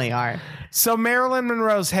definitely are. So Marilyn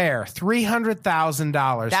Monroe's hair,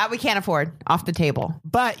 $300,000. That we can't afford. Off the table.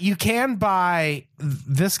 But you can buy,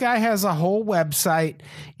 this guy has a whole website.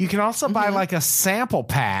 You can also buy like a sample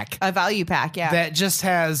pack A value pack, yeah. that just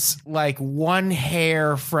has like one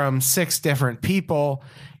hair from 6 different people.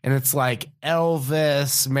 And it's like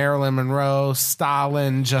Elvis, Marilyn Monroe,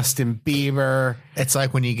 Stalin, Justin Bieber. It's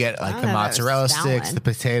like when you get like I the don't know, mozzarella Stalin. sticks, the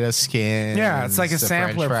potato skin. Yeah, it's like a the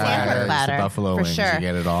sampler French platter. fries, Sampler platter, the buffalo for wings. sure. You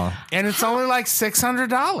get it all. And it's only like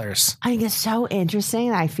 $600. I think it's so interesting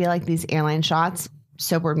that I feel like these airline shots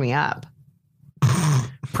sobered me up.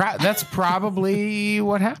 That's probably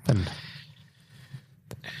what happened.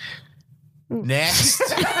 Next.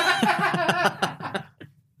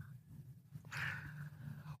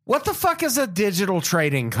 What the fuck is a digital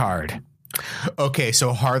trading card? Okay,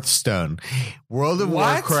 so Hearthstone. World of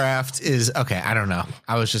What? Warcraft is okay. I don't know.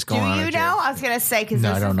 I was just Do going on you a know? I was going to say, because No,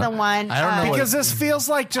 I this don't is know. the one. I don't know what- Because this feels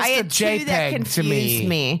like just I a had two that JPEG confused to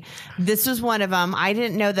me. This was one of them. I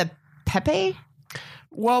didn't know the Pepe.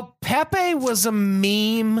 Well, Pepe was a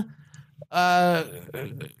meme.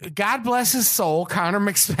 God bless his soul. Connor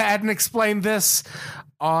McSpadden explained this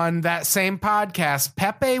on that same podcast.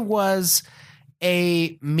 Pepe was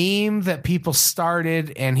a meme that people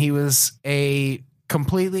started, and he was a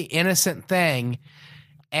completely innocent thing.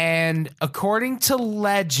 And according to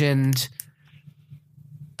legend,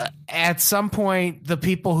 at some point, the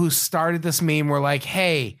people who started this meme were like,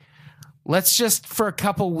 hey, let's just for a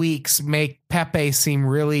couple weeks make Pepe seem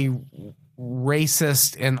really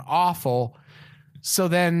racist and awful. So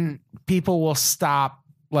then people will stop.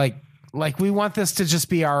 Like we want this to just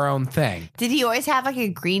be our own thing. Did he always have like a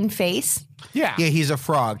green face? Yeah. Yeah, he's a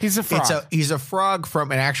frog. He's a frog. He's a frog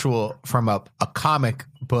from a comic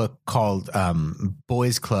book called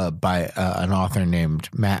Boys Club by an author named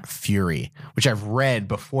Matt Fury, which I've read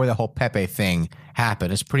before the whole Pepe thing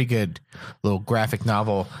happened. It's a pretty good little graphic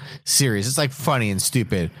novel series. It's like funny and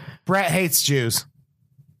stupid. Brett hates Jews.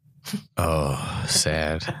 Oh,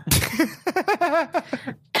 sad.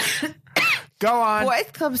 Go on. Boys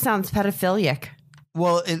Club sounds pedophilic.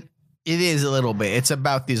 Well, it is a little bit. It's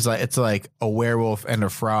about these like it's like a werewolf and a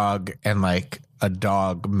frog and like a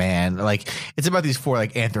dog man. Like it's about these 4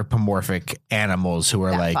 like anthropomorphic animals who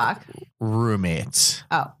are That like fuck. roommates.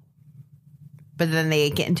 Oh. But then they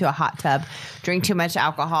get into a hot tub, drink too much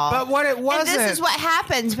alcohol. But what it and wasn't. this is what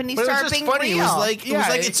happens when you But it was start just being funny. real. It was like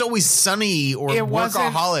Yeah, It's Always Sunny or it wasn't-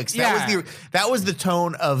 Workaholics. yeah. That was the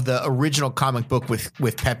tone of the original comic book with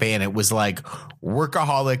Pepe, and it was like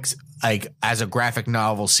Workaholics, like as a graphic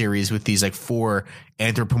novel series with these like 4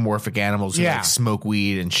 anthropomorphic animals who Yeah. like smoke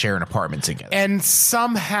weed and share an apartment together. And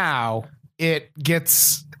somehow it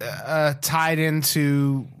gets tied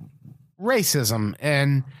into racism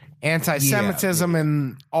and anti-Semitism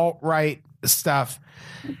and alt-right stuff.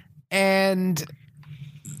 And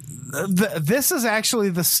this is actually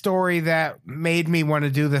the story that made me want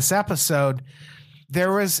to do this episode.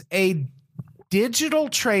 There was a digital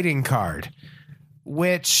trading card,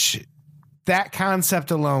 which that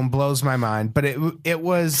concept alone blows my mind. But it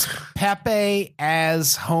was Pepe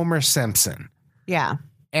as Homer Simpson. yeah.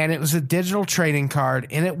 And it was a digital trading card,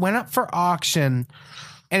 and it went up for auction,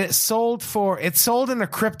 and it sold in a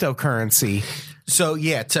cryptocurrency. So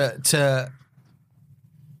yeah, to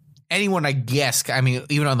anyone, I guess. I mean,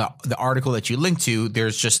 even on the article that you linked to,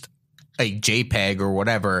 there's just a JPEG or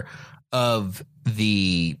whatever of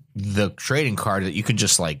the trading card that you can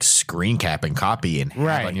just like screen cap and copy and have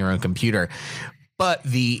Right. on your own computer. But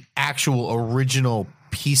the actual original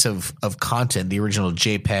piece of content, the original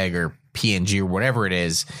JPEG or PNG or whatever it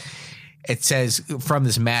is, it says from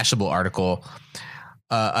this Mashable article,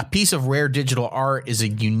 a piece of rare digital art is a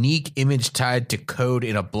unique image tied to code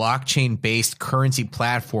in a blockchain-based currency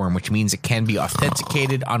platform, which means it can be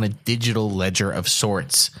authenticated on a digital ledger of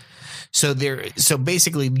sorts. So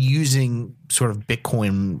basically using sort of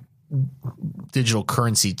Bitcoin digital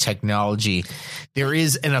currency technology, there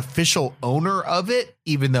is an official owner of it,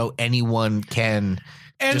 even though anyone can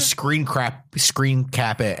just screen cap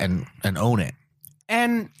it and own it.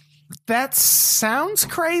 And that sounds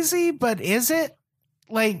crazy, but is it?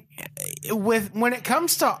 Like, when it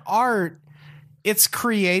comes to art, it's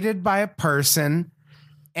created by a person.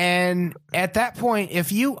 And at that point,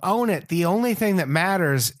 if you own it, the only thing that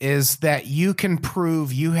matters is that you can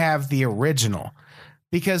prove you have the original.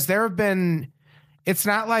 Because it's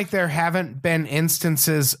not like there haven't been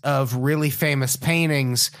instances of really famous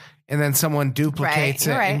paintings and then someone duplicates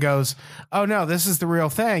it and goes, oh no, this is the real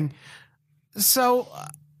thing. So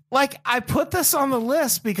like I put this on the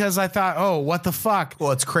list because I thought, oh, what the fuck?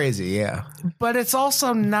 Well, it's crazy, yeah. But it's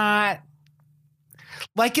also not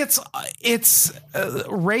like it's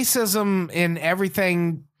racism in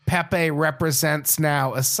everything Pepe represents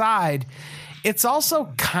now aside. It's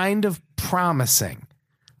also kind of promising.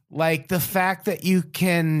 Like the fact that you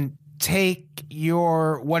can take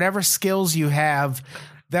your whatever skills you have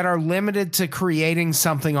that are limited to creating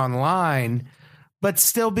something online, but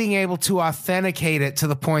still being able to authenticate it to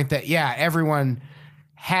the point that, yeah, everyone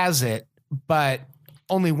has it, but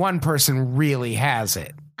only one person really has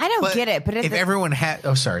it. I don't get it, but if everyone had,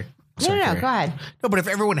 oh, sorry. No, go ahead. No, but if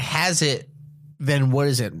everyone has it, then what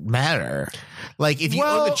does it matter? Like if you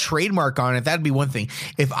own the trademark on it, that'd be one thing.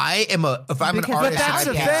 If I'm an artist, but that's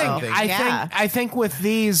the thing. I I think with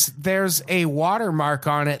these, there's a watermark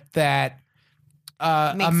on it that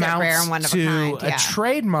amounts to a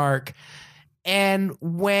trademark. And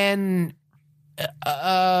when,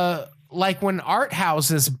 like when art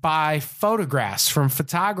houses buy photographs from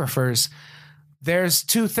photographers, there's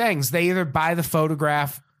two things. They either buy the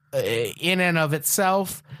photograph in and of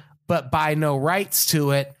itself, but buy no rights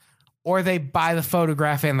to it, or they buy the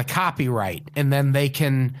photograph and the copyright, and then they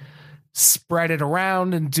can spread it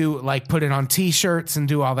around and put it on t-shirts and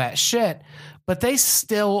do all that shit. But they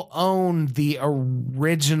still own the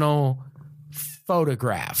original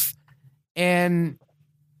photograph. And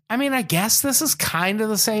I mean, I guess this is kind of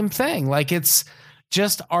the same thing. Like it's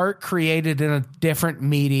just art created in a different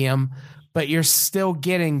medium, but you're still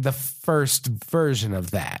getting the first version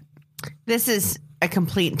of that. This is a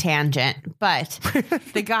complete tangent, but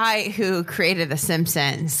the guy who created The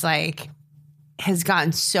Simpsons, like, has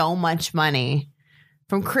gotten so much money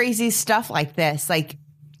from crazy stuff like this. Like,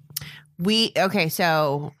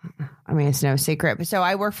 so, I mean, it's no secret, but so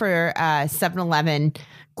I work for 7-Eleven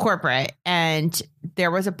corporate, and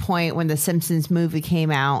there was a point when The Simpsons movie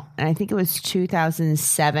came out, and I think it was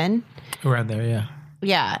 2007. Around there, yeah.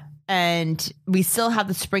 Yeah. And we still have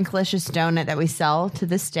the Sprinklicious donut that we sell to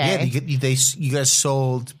this day. Yeah, you guys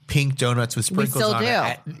sold pink donuts with sprinkles on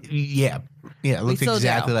it. Yeah, it looked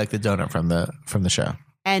exactly like the donut from the show.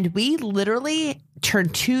 And we literally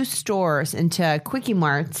turned 2 stores into Quickie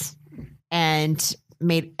Marts and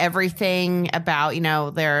made everything about,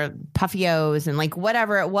 their Puffy-O's and like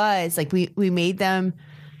whatever it was. Like we made them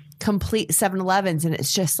complete 7-Elevens, and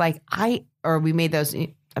it's just like we made those,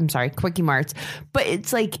 I'm sorry, Quickie Marts. But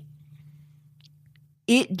it's like,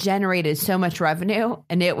 it generated so much revenue,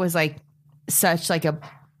 and it was like such like a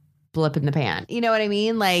blip in the pan. You know what I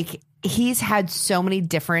mean? Like he's had so many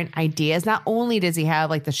different ideas. Not only does he have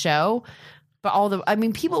like the show, but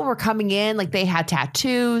people were coming in, like they had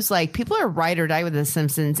tattoos. Like people are ride or die with The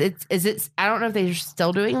Simpsons. I don't know if they're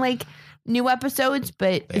still doing like new episodes,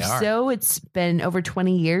 but so, it's been over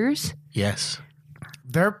 20 years. Yes.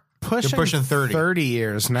 They're pushing 30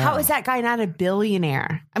 years now. How is that guy not a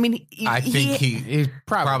billionaire? I mean, I think he's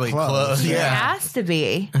probably close. He has to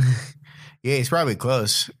be. Yeah, he's probably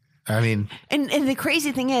close. I mean, and the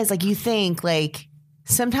crazy thing is, like, you think like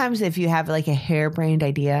sometimes if you have like a harebrained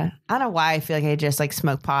idea, I don't know why I feel like I just like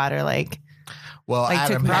smoke pot or like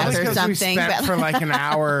Adam took meth or something. We spent for like an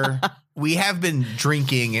hour. We have been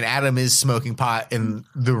drinking, and Adam is smoking pot in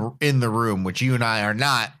the room, which you and I are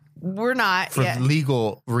not. We're not for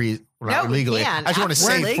legal reasons. No, legally. we can. I just want to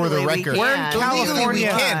say for the record, we're in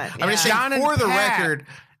California. We can. I'm just saying for the record,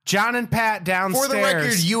 John and Pat downstairs. For the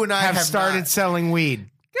record, you and I have started selling weed.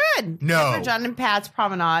 Good. No, for John and Pat's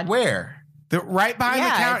Promenade. Where? Right behind the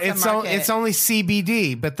counter. It's only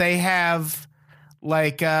CBD, but they have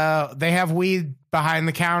weed behind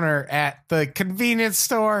the counter at the convenience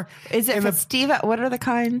store. Is it sativa? What are the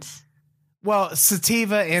kinds? Well,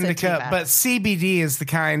 sativa, indica, but CBD is the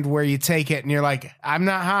kind where you take it and you're like, I'm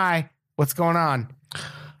not high. What's going on?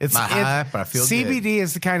 It's not high, but I feel CBD good.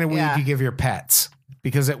 Is the kind of weed you give your pets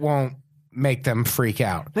because it won't make them freak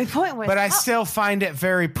out. My point was, but I still find it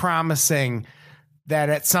very promising that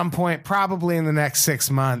at some point, probably in the next 6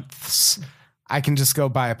 months, I can just go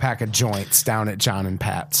buy a pack of joints down at John and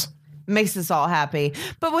Pat's. Makes us all happy.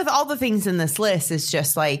 But with all the things in this list, it's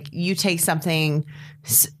just like you take something,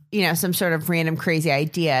 some sort of random crazy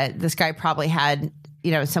idea. This guy probably had,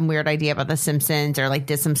 some weird idea about The Simpsons or like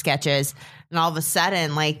did some sketches. And all of a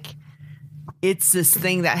sudden, like it's this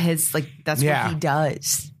thing that that's Yeah. what he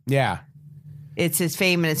does. Yeah. It's his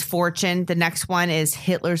fame and his fortune. The next one is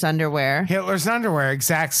Hitler's underwear. Hitler's underwear,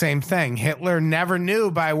 exact same thing. Hitler never knew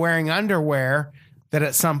by wearing underwear that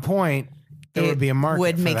at some point there would be a market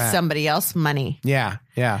would for make that. somebody else money. Yeah,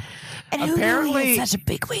 yeah. And who Apparently- knew he had such a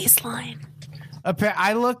big waistline?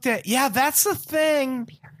 I looked at, that's the thing.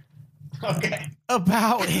 Okay.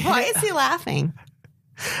 About Why is he laughing?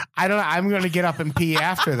 I don't know. I'm going to get up and pee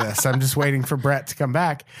after this. I'm just waiting for Brett to come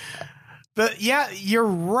back. But yeah, you're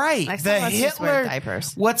right. Next The time, let's just wear Hitler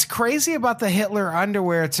diapers. What's crazy about the Hitler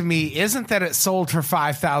underwear to me isn't that it sold for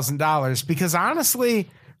 $5,000 because honestly,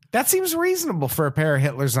 that seems reasonable for a pair of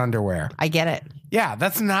Hitler's underwear. I get it. Yeah,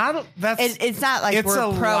 it's not like it's we're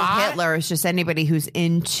a pro lot. Hitler. It's just anybody who's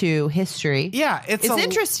into history. Yeah, it's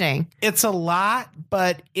interesting. It's a lot,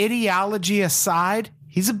 but ideology aside,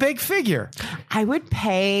 he's a big figure. I would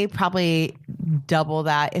pay probably double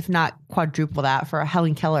that, if not quadruple that, for a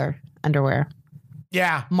Helen Keller underwear.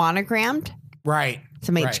 Yeah, Monogrammed, right.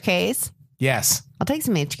 some right. HKs. Yes. I'll take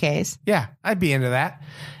some HKs. Yeah, I'd be into that.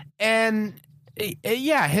 And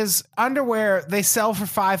yeah, his underwear, they sell for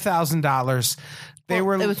 $5,000. It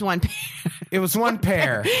was one pair. It was one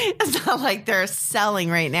pair. It's not like they're selling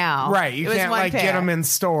right now. Right. You It was can't one like pair. get them in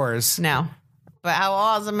stores. No. But how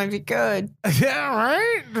awesome if you could. Yeah,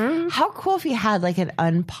 right? How cool if you had like an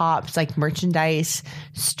unpopped like merchandise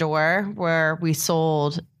store where we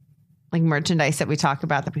sold like merchandise that we talk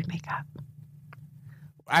about that we make up.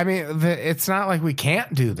 I mean, it's not like we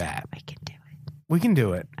can't do that. We can do it. We can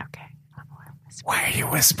do it. Okay. Why are you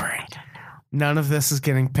whispering? None of this is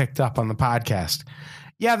getting picked up on the podcast.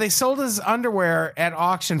 Yeah, they sold his underwear at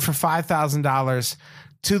auction for $5,000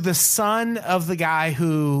 to the son of the guy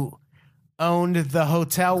who owned the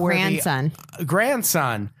hotel where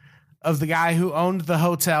grandson of the guy who owned the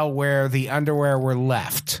hotel where the underwear were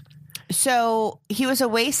left. So he was a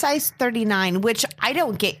waist size 39, which I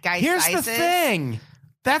don't get guys Here's sizes. the thing.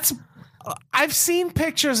 I've seen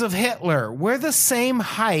pictures of Hitler. We're the same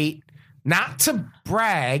height, not to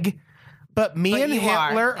brag, but and you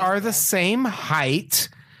Hitler are the same height.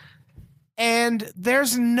 And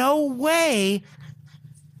there's no way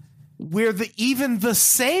we're even the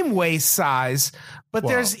same waist size, but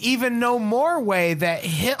there's even no more way that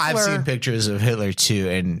Hitler... I've seen pictures of Hitler too,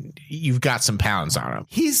 and you've got some pounds on him.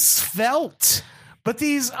 He's svelte. But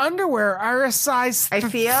these underwear are a size I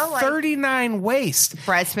feel like 39 waist.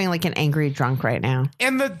 Brad's being like an angry drunk right now.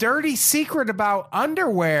 And the dirty secret about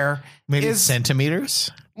underwear Maybe is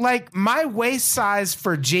centimeters. like my waist size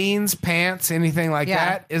for jeans, pants, anything like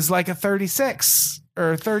that is like a 36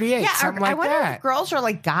 or 38, something I like wonder that. if girls are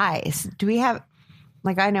like guys. Do we have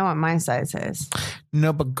like I know what my size is.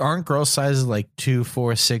 No, but aren't girls sizes like 2,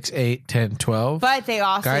 4, 6, 8, 10, 12? But they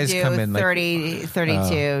also Guys do come in like- 30,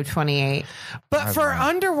 32, 28. But for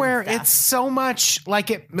underwear, it's so much like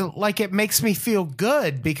it makes me feel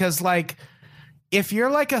good because like if you're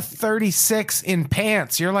like a 36 in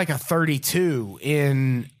pants, you're like a 32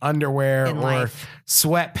 in underwear In or life.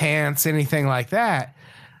 sweatpants, anything like that.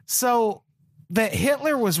 So that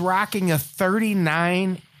Hitler was rocking a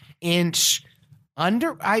 39-inch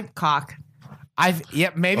Cock.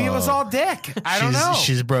 maybe it was all dick. I don't know.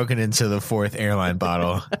 She's broken into the fourth airline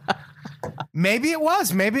bottle. Maybe it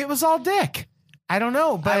was. Maybe it was all dick. I don't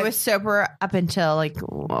know. But I was sober up until like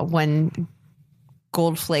one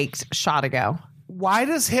Gold Flakes shot ago. why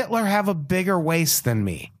does Hitler have a bigger waist than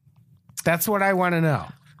me? That's what I want to know.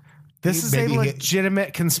 This is a Maybe he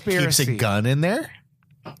legitimate conspiracy. Keeps a gun in there.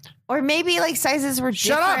 Or maybe like sizes were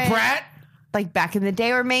Shut different, up, Brett. like back in the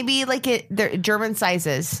day, or maybe like they're German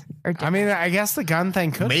sizes. Or I mean, I guess the gun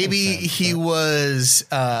thing could Maybe make sense, he was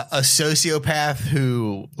a sociopath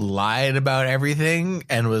who lied about everything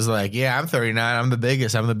and was like, yeah, I'm 39. I'm the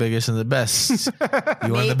biggest. I'm the biggest and the best.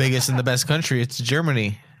 You want the biggest and the best country? It's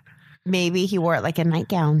Germany. maybe he wore it like a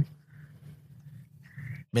nightgown.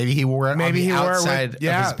 Maybe he wore it Maybe on he the wore it outside with,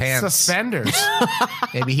 of his pants. suspenders.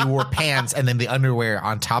 Maybe he wore pants and then the underwear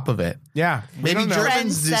on top of it. Yeah, we Maybe don't know.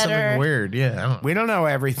 Germans do Trendsetter. something weird. Yeah, I don't know. We don't know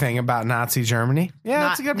everything about Nazi Germany. Yeah,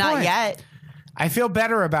 that's a good point. Not yet. I feel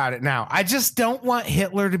better about it now. I just don't want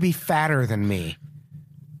Hitler to be fatter than me.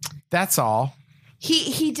 That's all.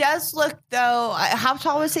 He does look though. How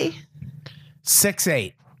tall was he?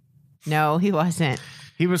 6'8". No, he wasn't.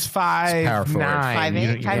 He was Power 5'9". forward. 5'8", You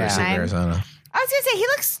don't- you never see 5'9". Arizona. I was gonna say he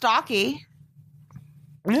looks stocky,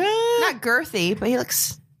 not girthy, but he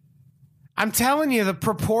looks. I'm telling you, the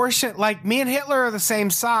proportion, like me and Hitler are the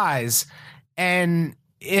same size, and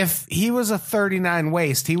if he was a 39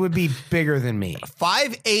 waist, he would be bigger than me.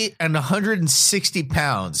 5'8" and 160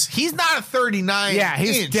 pounds. He's not a 39. Yeah,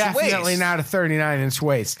 he's inch definitely waist. not a 39-inch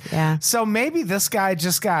waist. Yeah. So maybe this guy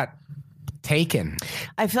just got taken.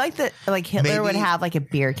 I feel like Hitler would Maybe- have like a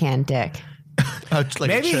beer can dick. Like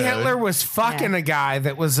Maybe a chode. Hitler was fucking Yeah. a guy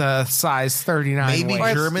that was a size 39 Maybe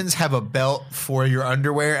waist. Germans have a belt for your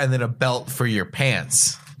underwear and then a belt for your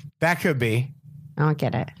pants. That could be. I don't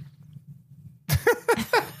get it.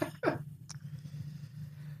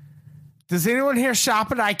 Does anyone here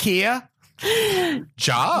shop at IKEA?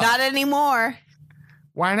 Job. Not anymore.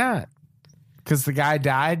 Why not? Because the guy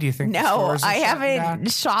died? Do you think the No, stores are I shutting haven't down?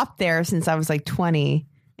 shopped there since I was like 20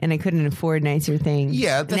 and I couldn't afford nicer things.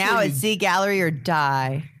 Yeah, that's Now where it's Z Gallery or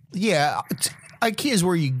die. Yeah, IKEA is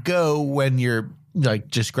where you go when you're like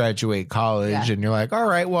just graduate college Yeah. and you're like, all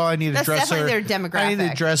right, well, I need a That's dresser. definitely their demographic. I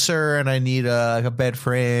need a dresser and I need a bed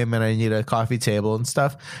frame and I need a coffee table and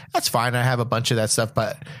stuff. That's fine. I have a bunch of that stuff,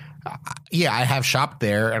 but yeah, I have shopped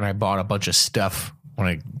there and I bought a bunch of stuff when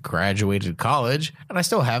I graduated college, and I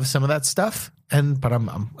still have some of that stuff. But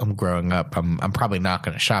I'm growing up. I'm probably not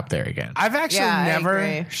going to shop there again. I've actually Yeah, I never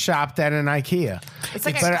agree. shopped at an IKEA. It's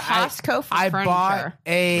like But a Costco for I furniture. bought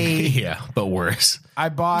a Yeah, but worse. I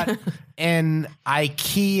bought an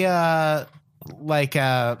IKEA like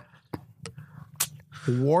a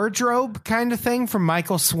wardrobe kind of thing from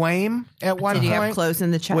Michael Swaim at one Did you point, have clothes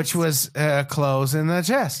in the chest? which was clothes in the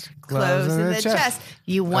chest. clothes in the chest.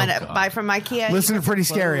 You want to God. buy from IKEA. Listen you to Pretty put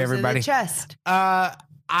Scary, clothes in everybody. the chest.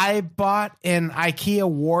 I bought an IKEA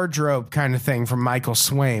wardrobe kind of thing from Michael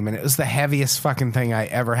Swaim, and it was the heaviest fucking thing I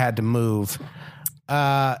ever had to move.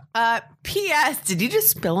 P.S. Did you just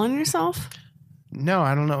spill on yourself? No,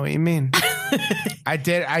 I don't know what you mean. I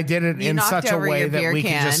did it You in knocked such a over way your that beer we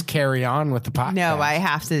can. can just carry on with the podcast. No, I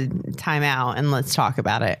have to time out and let's talk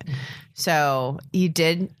about it. So you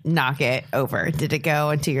did knock it over. Did it go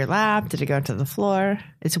into your lap? Did it go to the floor?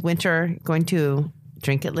 It's winter. Going to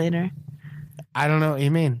drink it later? I don't know what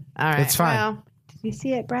you mean. All right. It's fine. Well, did you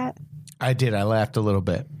see it, Brett? I did. I laughed a little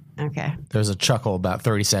bit. Okay. There was a chuckle about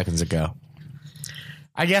 30 seconds ago.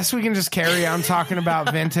 I guess we can just carry on talking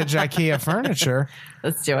about vintage IKEA furniture.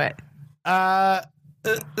 Let's do it.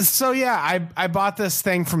 So yeah, I bought this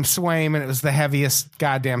thing from Swaim, and it was the heaviest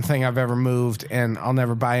goddamn thing I've ever moved, and I'll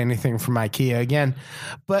never buy anything from IKEA again.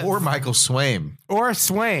 But Or Michael Swaim. or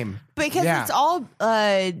Swaim. Because Yeah. it's all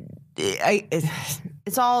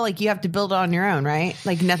it's all like you have to build it on your own, right?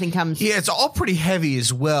 Like nothing comes. Yeah, it's all pretty heavy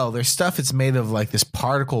as well. There's stuff it's made of like this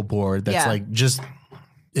particle board that's Yeah. like just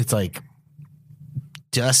it's like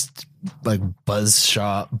dust, like buzz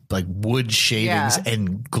shop, like wood shavings Yeah.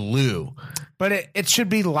 and glue. But it should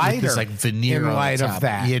be With lighter. this like veneer in on the light top. of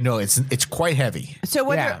that. Yeah, no, it's quite heavy. So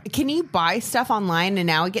what? Yeah. Can you buy stuff online and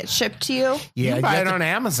now it gets shipped to you? Yeah, you buy have it to- on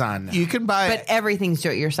Amazon now. You can buy But everything's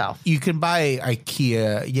do it yourself. you can buy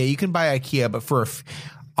IKEA. Yeah, you can buy IKEA, but for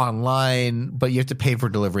online, but you have to pay for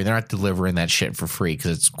delivery. They're not delivering that shit for free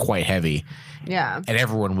because it's quite heavy, Yeah. and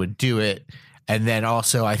everyone would do it. And then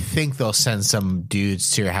also, I think they'll send some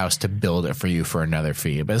dudes to your house to build it for you for another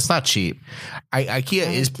fee, but it's not cheap. IKEA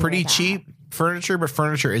is do pretty that. cheap furniture, but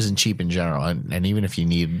furniture isn't cheap in general. And even if you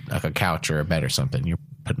need like a couch or a bed or something, you're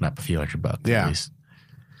putting up a few $100 Yeah. at least.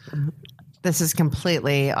 This is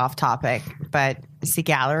completely off topic, but the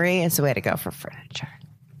gallery is the way to go for furniture.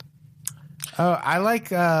 Oh, I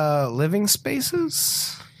like living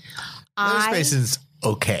spaces. Living space is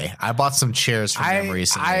okay. I bought some chairs from them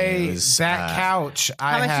recently. It was, that couch.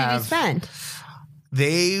 How much did you spend?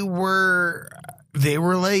 They were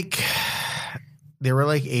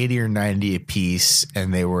like 80 or 90 a piece,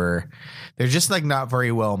 and they're just like not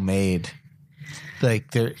very well made.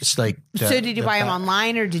 Like they're just like. So did you buy them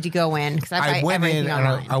online or did you go in? Because I buy went everything in and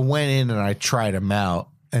online. I went in and I tried them out,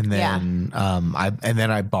 and then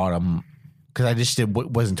I bought them because I just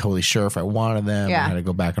wasn't totally sure if I wanted them. Yeah. I had to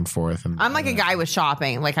go back and forth. And I'm like a guy with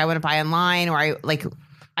shopping. Like I wouldn't buy online, or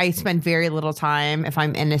I spend very little time if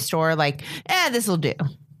I'm in a store. Like, this will do.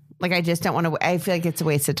 Like I just don't want to. I feel like it's a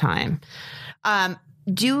waste of time.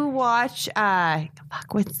 Do you watch?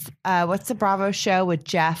 What's the Bravo show with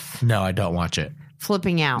Jeff No, I don't watch it.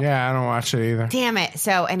 flipping out? Yeah, I don't watch it either. Damn it.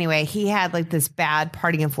 So anyway, he had like this bad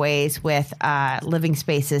parting of ways with Living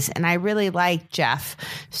Spaces, and I really like Jeff.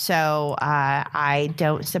 So I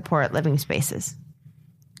don't support Living Spaces.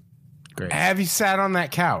 Great. Have you sat on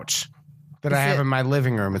that couch that I have in my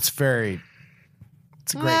living room? It's a great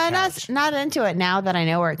couch. Not into it now that I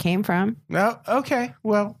know where it came from. No, okay.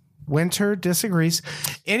 Well, Winter disagrees.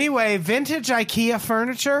 Anyway, vintage IKEA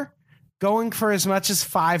furniture going for as much as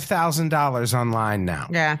 $5,000 online now.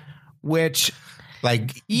 Yeah. Which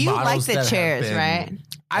Like You like models the that have chairs, been- right?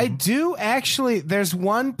 I do actually. There's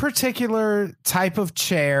one particular type of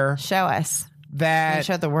chair Show us. that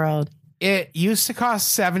Show the world. it used to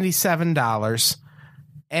cost $77,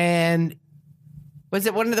 and Was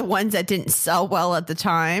it one of the ones that didn't sell well at the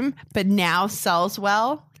time, but now sells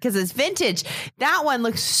well? Because it's vintage. That one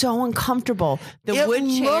looks so uncomfortable. The It wood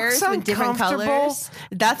chairs looks with different uncomfortable. colors.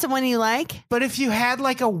 That's the one you like? but if you had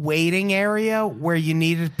like a waiting area where you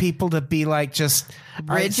needed people to be like just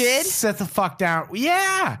all right, Rigid? sit the fuck down.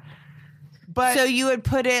 Yeah, but So you would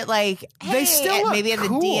put it like, hey, They still look maybe at the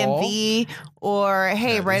cool. DMV or,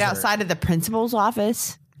 hey, right these are- outside of the principal's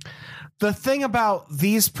office. the thing about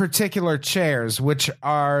these particular chairs, which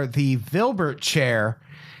are the Vilbert chair,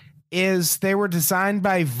 is they were designed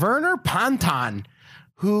by Werner Ponton,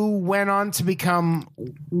 who went on to become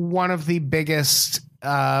one of the biggest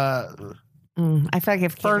I feel like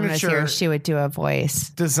if Caitlin was Furniture. here, she would do a voice.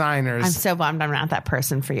 designers. I'm so bummed I'm not that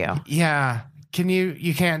person for you. Yeah.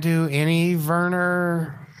 You can't do any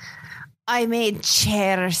Werner? I made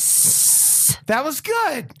chairs. That was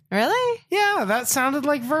good. Really? Yeah, that sounded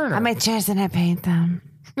like Werner. I made chairs and I paint them.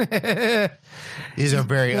 These are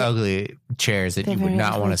very ugly chairs that They're you would very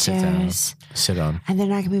not want to ugly sit down. chairs. Sit on. And they're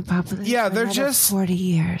not going to be popular. Yeah, for they're another just- 40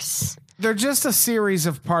 years. They're just a series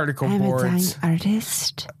of particle I'm a dying boards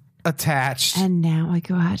artist. attached. And now I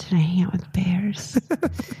go out and I hang out with bears.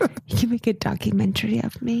 You can make a documentary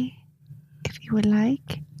of me if you would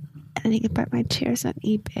like. And then you can buy my chairs on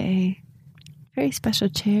eBay. Very special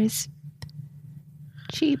chairs.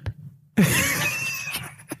 Cheap.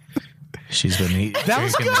 She's been eating. That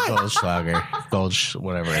was drinking good. the Goldschlager.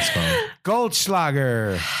 Whatever it's called.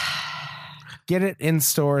 Goldschlager. Get it in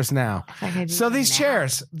stores now. Like I do So these now.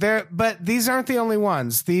 chairs, but these aren't the only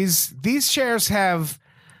ones. These chairs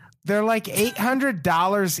they're like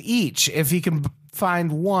 $800 each if you can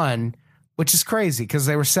find one, which is crazy because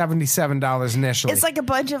they were $77 initially. It's like a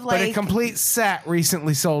bunch of but a like, complete set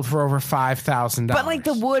recently sold for over $5,000. but like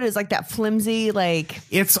the wood is like that flimsy, like,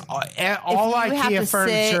 it's all you have IKEA to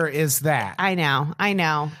furniture is that. I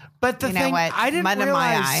know. But the You know thing what? I didn't Mud in my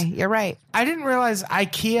realize, eye. You're right. I didn't realize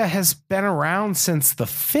IKEA has been around since the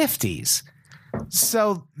 50s.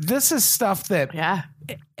 So this is stuff that Yeah.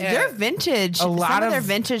 They're vintage. a lot Some of of- their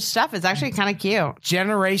vintage stuff is actually kind of cute.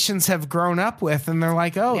 generations have grown up with, and they're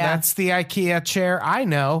like, oh, Yeah. that's the IKEA chair I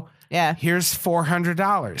know. Yeah. Here's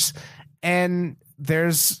 $400. And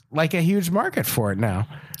there's like a huge market for it now.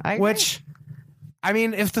 I agree. Which, I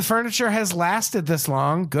mean, if the furniture has lasted this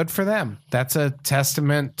long, good for them. That's a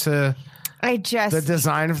testament to I just the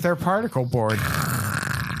design of their particle board.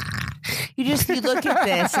 you look at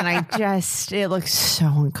this and it looks so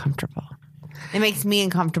uncomfortable. It makes me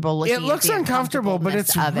uncomfortable looking. It looks at the uncomfortable, but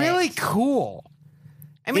it's uncomfortableness of really it. cool.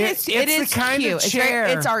 I mean, it's it the is kind of cute. chair-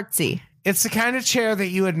 It's artsy. It's the kind of chair that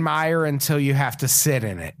you admire until you have to sit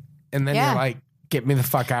in it. And then Yeah. you're like, get me the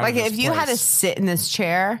fuck out Like of this if you had to place. sit in this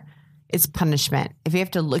chair, it's punishment. If you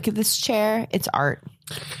have to look at this chair, it's art.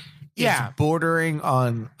 Yeah. It's bordering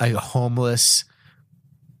on a homeless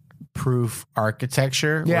proof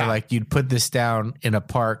architecture Yeah. where like you'd put this down in a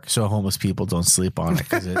park so homeless people don't sleep on it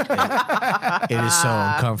because it is so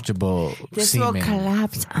uncomfortable This will seeming.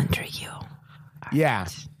 collapse under you. Yeah.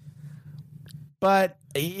 But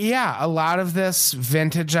yeah, a lot of this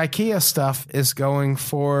vintage IKEA stuff is going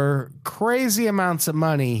for crazy amounts of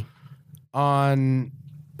money on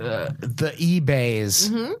the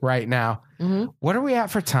eBays right now. What are we at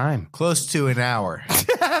for time? Close to an hour.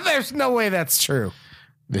 There's no way that's true.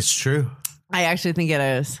 It's true. I actually think it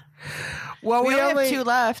is. Well, We only have 2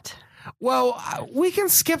 left. Well, we can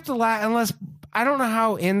skip the last unless I don't know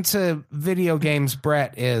how into video games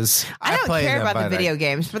Brett is. I don't play care them, about the but video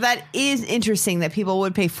games, but that is interesting that people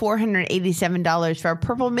would pay $487 for a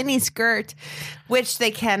purple mini skirt, which they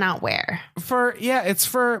cannot wear. It's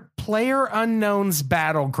for Player Unknown's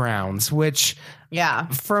Battlegrounds, which Yeah.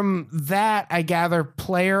 from that I gather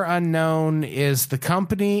Player Unknown is the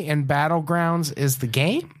company and Battlegrounds is the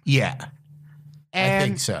game. Yeah, And I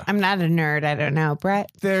think so. I'm not a nerd. I don't know. Brett?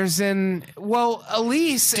 there's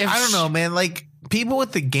Elise. I don't know, man. Like people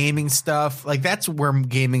with the gaming stuff, like that's where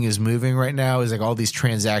gaming is moving right now. Is like all these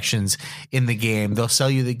transactions in the game. They'll sell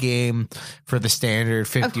you the game for the standard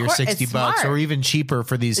 50 or course, 60 it's bucks, smart. or even cheaper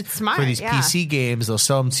for these It's smart, for these yeah. PC games. They'll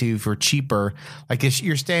sell them to you for cheaper. Like it's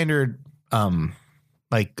your standard,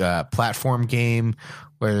 platform game.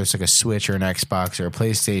 Whether it's like a Switch or an Xbox or a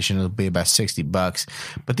PlayStation, it'll be about $60.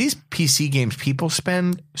 But these PC games, people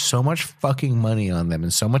spend so much fucking money on them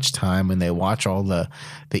and so much time, and they watch all the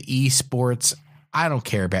esports. I don't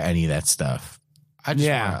care about any of that stuff. I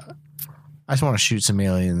just want to shoot some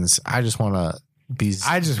aliens. I just want to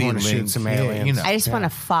I just want to shoot some aliens. You know. I just want to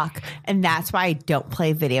fuck, and that's why I don't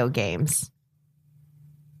play video games.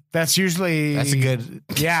 That's usually That's a good.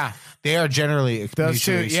 Yeah, They are generally Those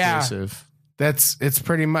two, mutually yeah. exclusive. it's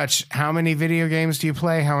pretty much how many video games do you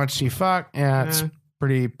play? How much do you fuck? Yeah, it's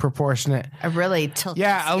pretty proportionate. I really tilt.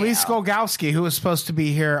 Yeah, the Elise scale. Golgowski, who was supposed to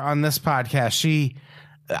be here on this podcast,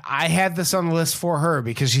 I had this on the list for her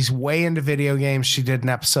because she's way into video games. She did an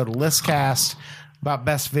episode of Listcast about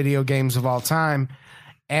best video games of all time.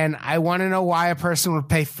 And I want to know why a person would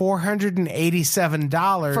pay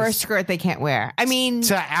 $487 for a skirt they can't wear. I mean,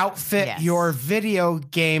 to outfit Yes. your video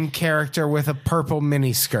game character with a purple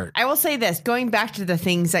mini skirt. I will say this, going back to the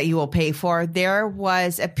things that you will pay for, there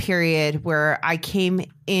was a period where I came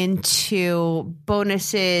into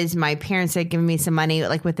bonuses. My parents had given me some money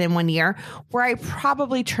like within 1 year where I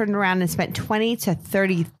probably turned around and spent $20,000 to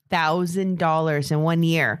 $30,000 in 1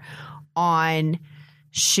 year on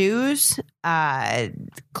shoes,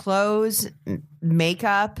 clothes,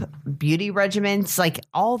 makeup, beauty regimens, like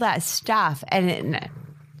all that stuff. And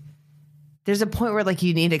there's a point where like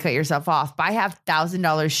you need to cut yourself off. But I have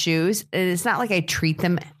 $1,000 shoes, and it's not like I treat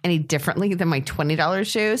them any differently than my $20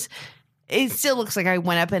 shoes. It still looks like I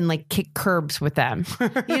went up and like kicked curbs with them.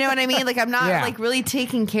 You know what I mean? Like I'm not Yeah. like really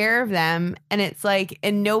taking care of them. And it's like,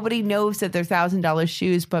 and nobody knows that they're $1,000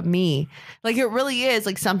 shoes but me. Like it really is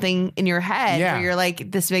like something in your head Yeah. where you're like,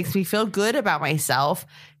 this makes me feel good about myself.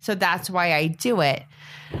 So that's why I do it.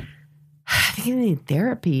 I think I need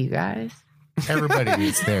therapy, you guys. Everybody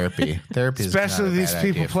needs therapy. Therapy is Especially not a these bad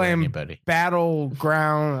people idea for playing anybody.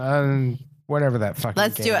 Battleground, whatever that fucking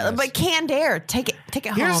Let's do game it. is. But canned air, take it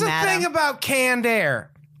Here's home, the Adam. thing about canned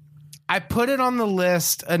air. I put it on the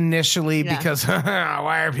list initially Yeah. because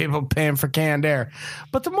why are people paying for canned air?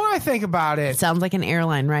 But the more I think about it, Sounds like an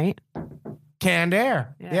airline, right? canned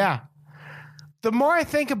air. Yeah. The more I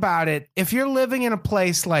think about it, if you're living in a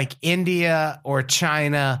place like India or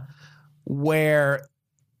China where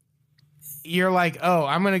you're like, oh,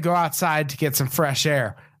 I'm going to go outside to get some fresh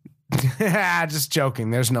air. Just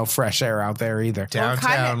joking. There's no fresh air out there either.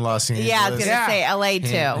 Downtown Los Angeles. Yeah, I was going to Yeah. say LA too.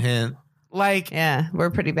 Hint, hint. Like, Yeah, we're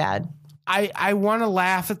pretty bad. I want to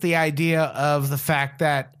laugh at the idea of the fact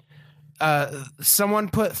that someone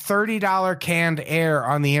put $30 canned air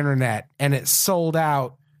on the internet and it sold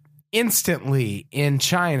out instantly in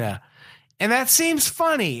China. And that seems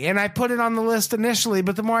funny. And I put it on the list initially,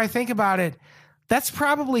 but the more I think about it, that's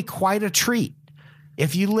probably quite a treat.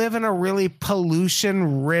 If you live in a really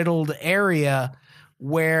pollution riddled area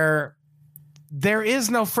where there is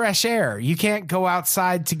no fresh air, you can't go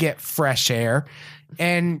outside to get fresh air,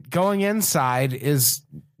 and going inside is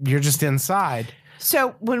you're just inside.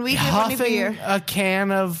 So when we did one of Huffing your, a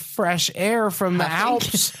can of fresh air from the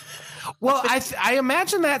Alps. Well, I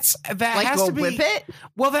imagine that like has go to be whip it.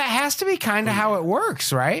 Well, that has to be kind of how it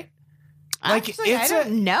works, right? Like, Actually, I it's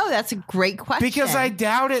don't know. That's a great question. Because I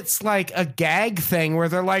doubt it's like a gag thing where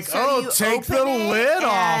they're like, So "Oh, you take the open it lid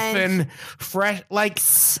off and- and fresh." Like,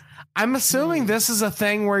 I'm assuming this is a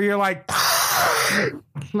thing where you're like,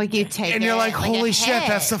 like you take and it you're like, a "Holy shit, hit.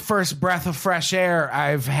 that's the first breath of fresh air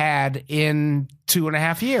I've had in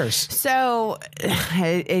 2.5 years." So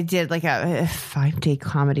I did like a 5-day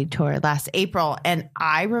comedy tour last April. And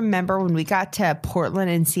I remember when we got to Portland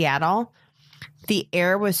and Seattle, the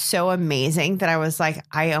air was so amazing that I was like,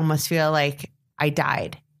 I almost feel like I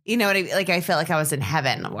died. You know what I mean? Like I felt like I was in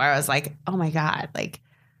heaven, where I was like, oh my God, like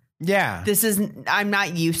Yeah, this is, I'm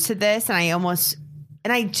not used to this.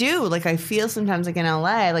 And I do, like I feel sometimes like in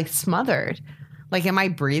LA, like smothered. Like, am I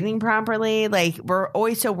breathing properly? Like, we're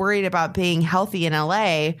always so worried about being healthy in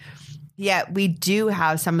LA, yet we do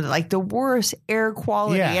have some of the worst air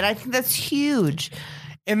quality. Yeah. And I think that's huge.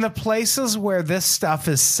 in the places where this stuff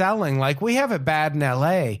is selling, like we have it bad in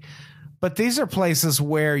LA, but these are places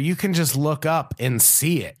where you can just look up and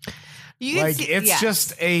see it. You can Like see- it's yes.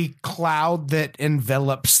 just a cloud that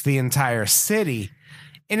envelops the entire city.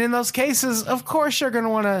 And in those cases, of course, you're going to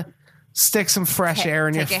want to stick some fresh air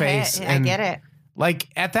in your Take a hit. face. I get it. Like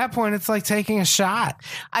at that point, it's like taking a shot.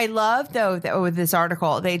 I love though that with this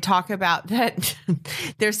article they talk about that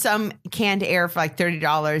there's some canned air for like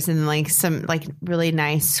 $30 and like some like really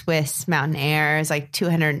nice Swiss mountain air is like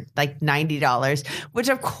 $290, which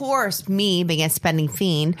of course me being a spending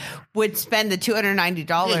fiend would spend the $290. You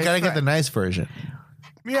gotta get the nice version.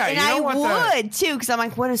 Yeah, and you don't want I would too, because I'm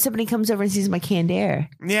like, what if somebody comes over and sees my canned air?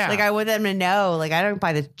 Yeah. like I want them to know, like I don't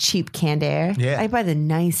buy the cheap canned air. Yeah. I buy the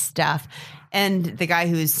nice stuff. And the guy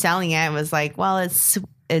who's selling it was like, well, it's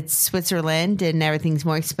Switzerland and everything's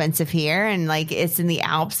more expensive here, and like it's in the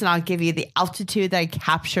Alps, and I'll give you the altitude that I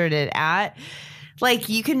captured it at. Like,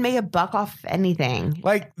 you can make a buck off anything.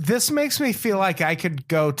 Like, this makes me feel like I could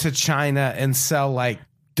go to China and sell like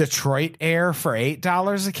Detroit Air for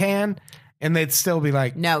 $8 a can, and they'd still be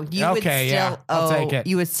like, No, you would okay, still yeah, I'll take it.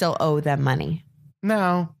 You would still owe them money.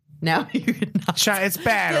 No, You would not. China, it's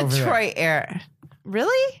bad over there. Detroit Air.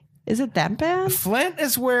 Really? Is it that bad? Flint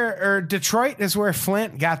is where Detroit is where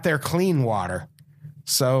Flint got their clean water.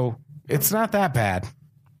 So it's not that bad.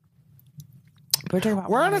 We're talking about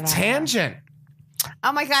We're on a water now. tangent.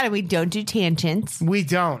 Oh my God, and we don't do tangents. We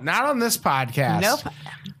don't. Not on this podcast. Nope.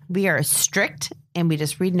 We are strict and we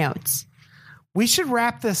just read notes. We should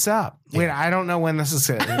wrap this up. Wait, I don't know when this is.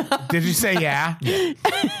 Did you say yeah?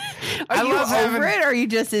 Are you over it, or you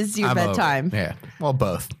just is your I'm over it. bedtime? Yeah. Well,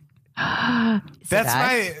 both.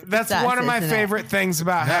 That's one of my favorite things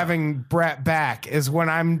about having Brett back is when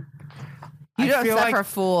You I don't feel suffer like-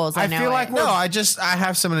 fools. I know feel like it. No, I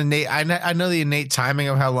have some innate. I know the innate timing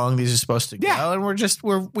of how long these are supposed to go, Yeah.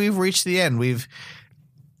 and we've reached the end.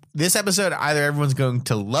 This episode, either everyone's going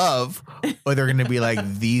to love, or they're going to be like,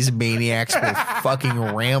 these maniacs were fucking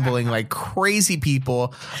rambling like crazy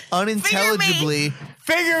people, unintelligibly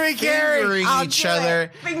Figure me, Carrie. fingering I'll each do other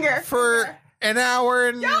it. Finger. for an hour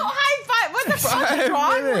and No, high five. What the fuck is 5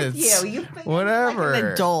 wrong minutes. with you? You think Whatever. Like an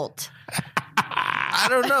adult. I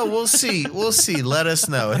don't know. We'll see. Let us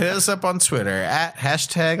know. Hit us up on Twitter at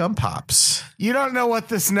 #unpops. You don't know what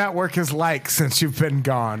this network is like since you've been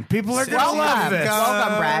gone. People are going to love this.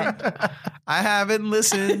 Welcome, Brett. I haven't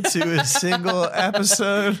listened to a single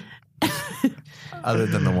episode other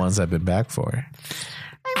than the ones I've been back for.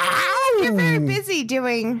 You're very busy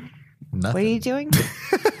doing. Nothing. What are you doing?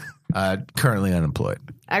 Currently unemployed.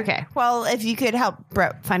 Okay. Well, if you could help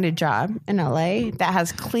Brett find a job in LA that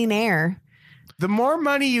has clean air, The more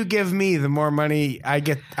money you give me, the more money I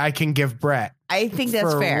can give Brett. I think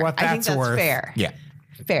that's For fair. what I think that's that's worth. fair. Yeah.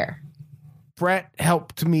 Fair. Brett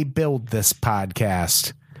helped me build this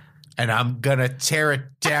podcast. And I'm going to tear it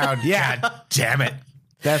down. Yeah. God damn it.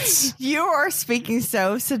 That's You are speaking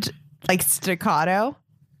so like staccato.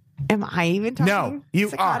 Am I even talking? No, you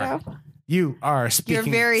staccato? you are speaking.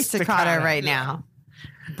 You're very staccato right now.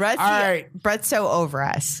 Brett's All right. Brett's so over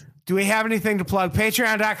us. Do we have anything to plug?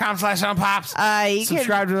 Patreon.com/unpops. You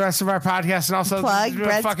Subscribe to the rest of our podcast and also Plug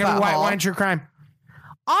Brett's fucking butthole. White Wine True Crime.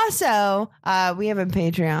 Also, we have a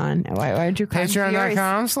Patreon. Why don't you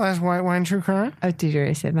Patreon.com/White Wine True Crime. Oh, did you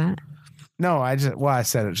already say that? No, I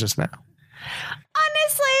said it just now.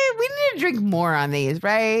 Honestly, we need to drink more on these,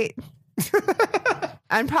 right?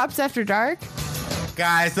 On Pops After Dark.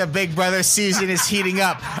 Guys, the Big Brother season is heating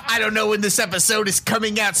up. I don't know when this episode is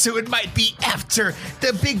coming out, so it might be after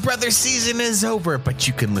the Big Brother season is over. But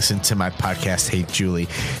you can listen to my podcast, Hey Julie.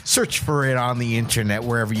 Search for it on the internet,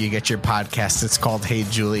 wherever you get your podcasts. It's called Hey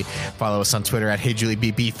Julie. Follow us on Twitter at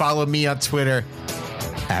HeyJulieBB. Follow me on Twitter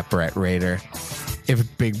at Brett Rader.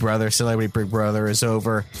 If Big Brother, Celebrity Big Brother is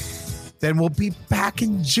over, then we'll be back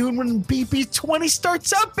in June when BB20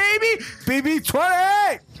 starts up, baby.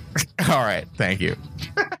 BB20! All right. Thank you.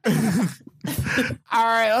 All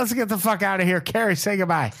right, let's get the fuck out of here. Carrie, say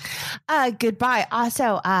goodbye. Goodbye.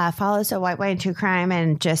 Also, follow us at White Wine True Crime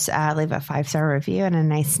and just leave a 5-star review and a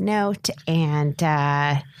nice note. And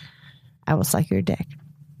I will suck your dick.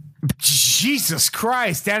 Jesus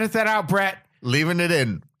Christ. Edit that out, Brett. Leaving it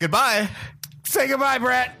in. Goodbye. Say goodbye,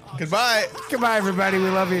 Brett. Goodbye. Goodbye, everybody. We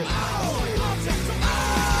love you.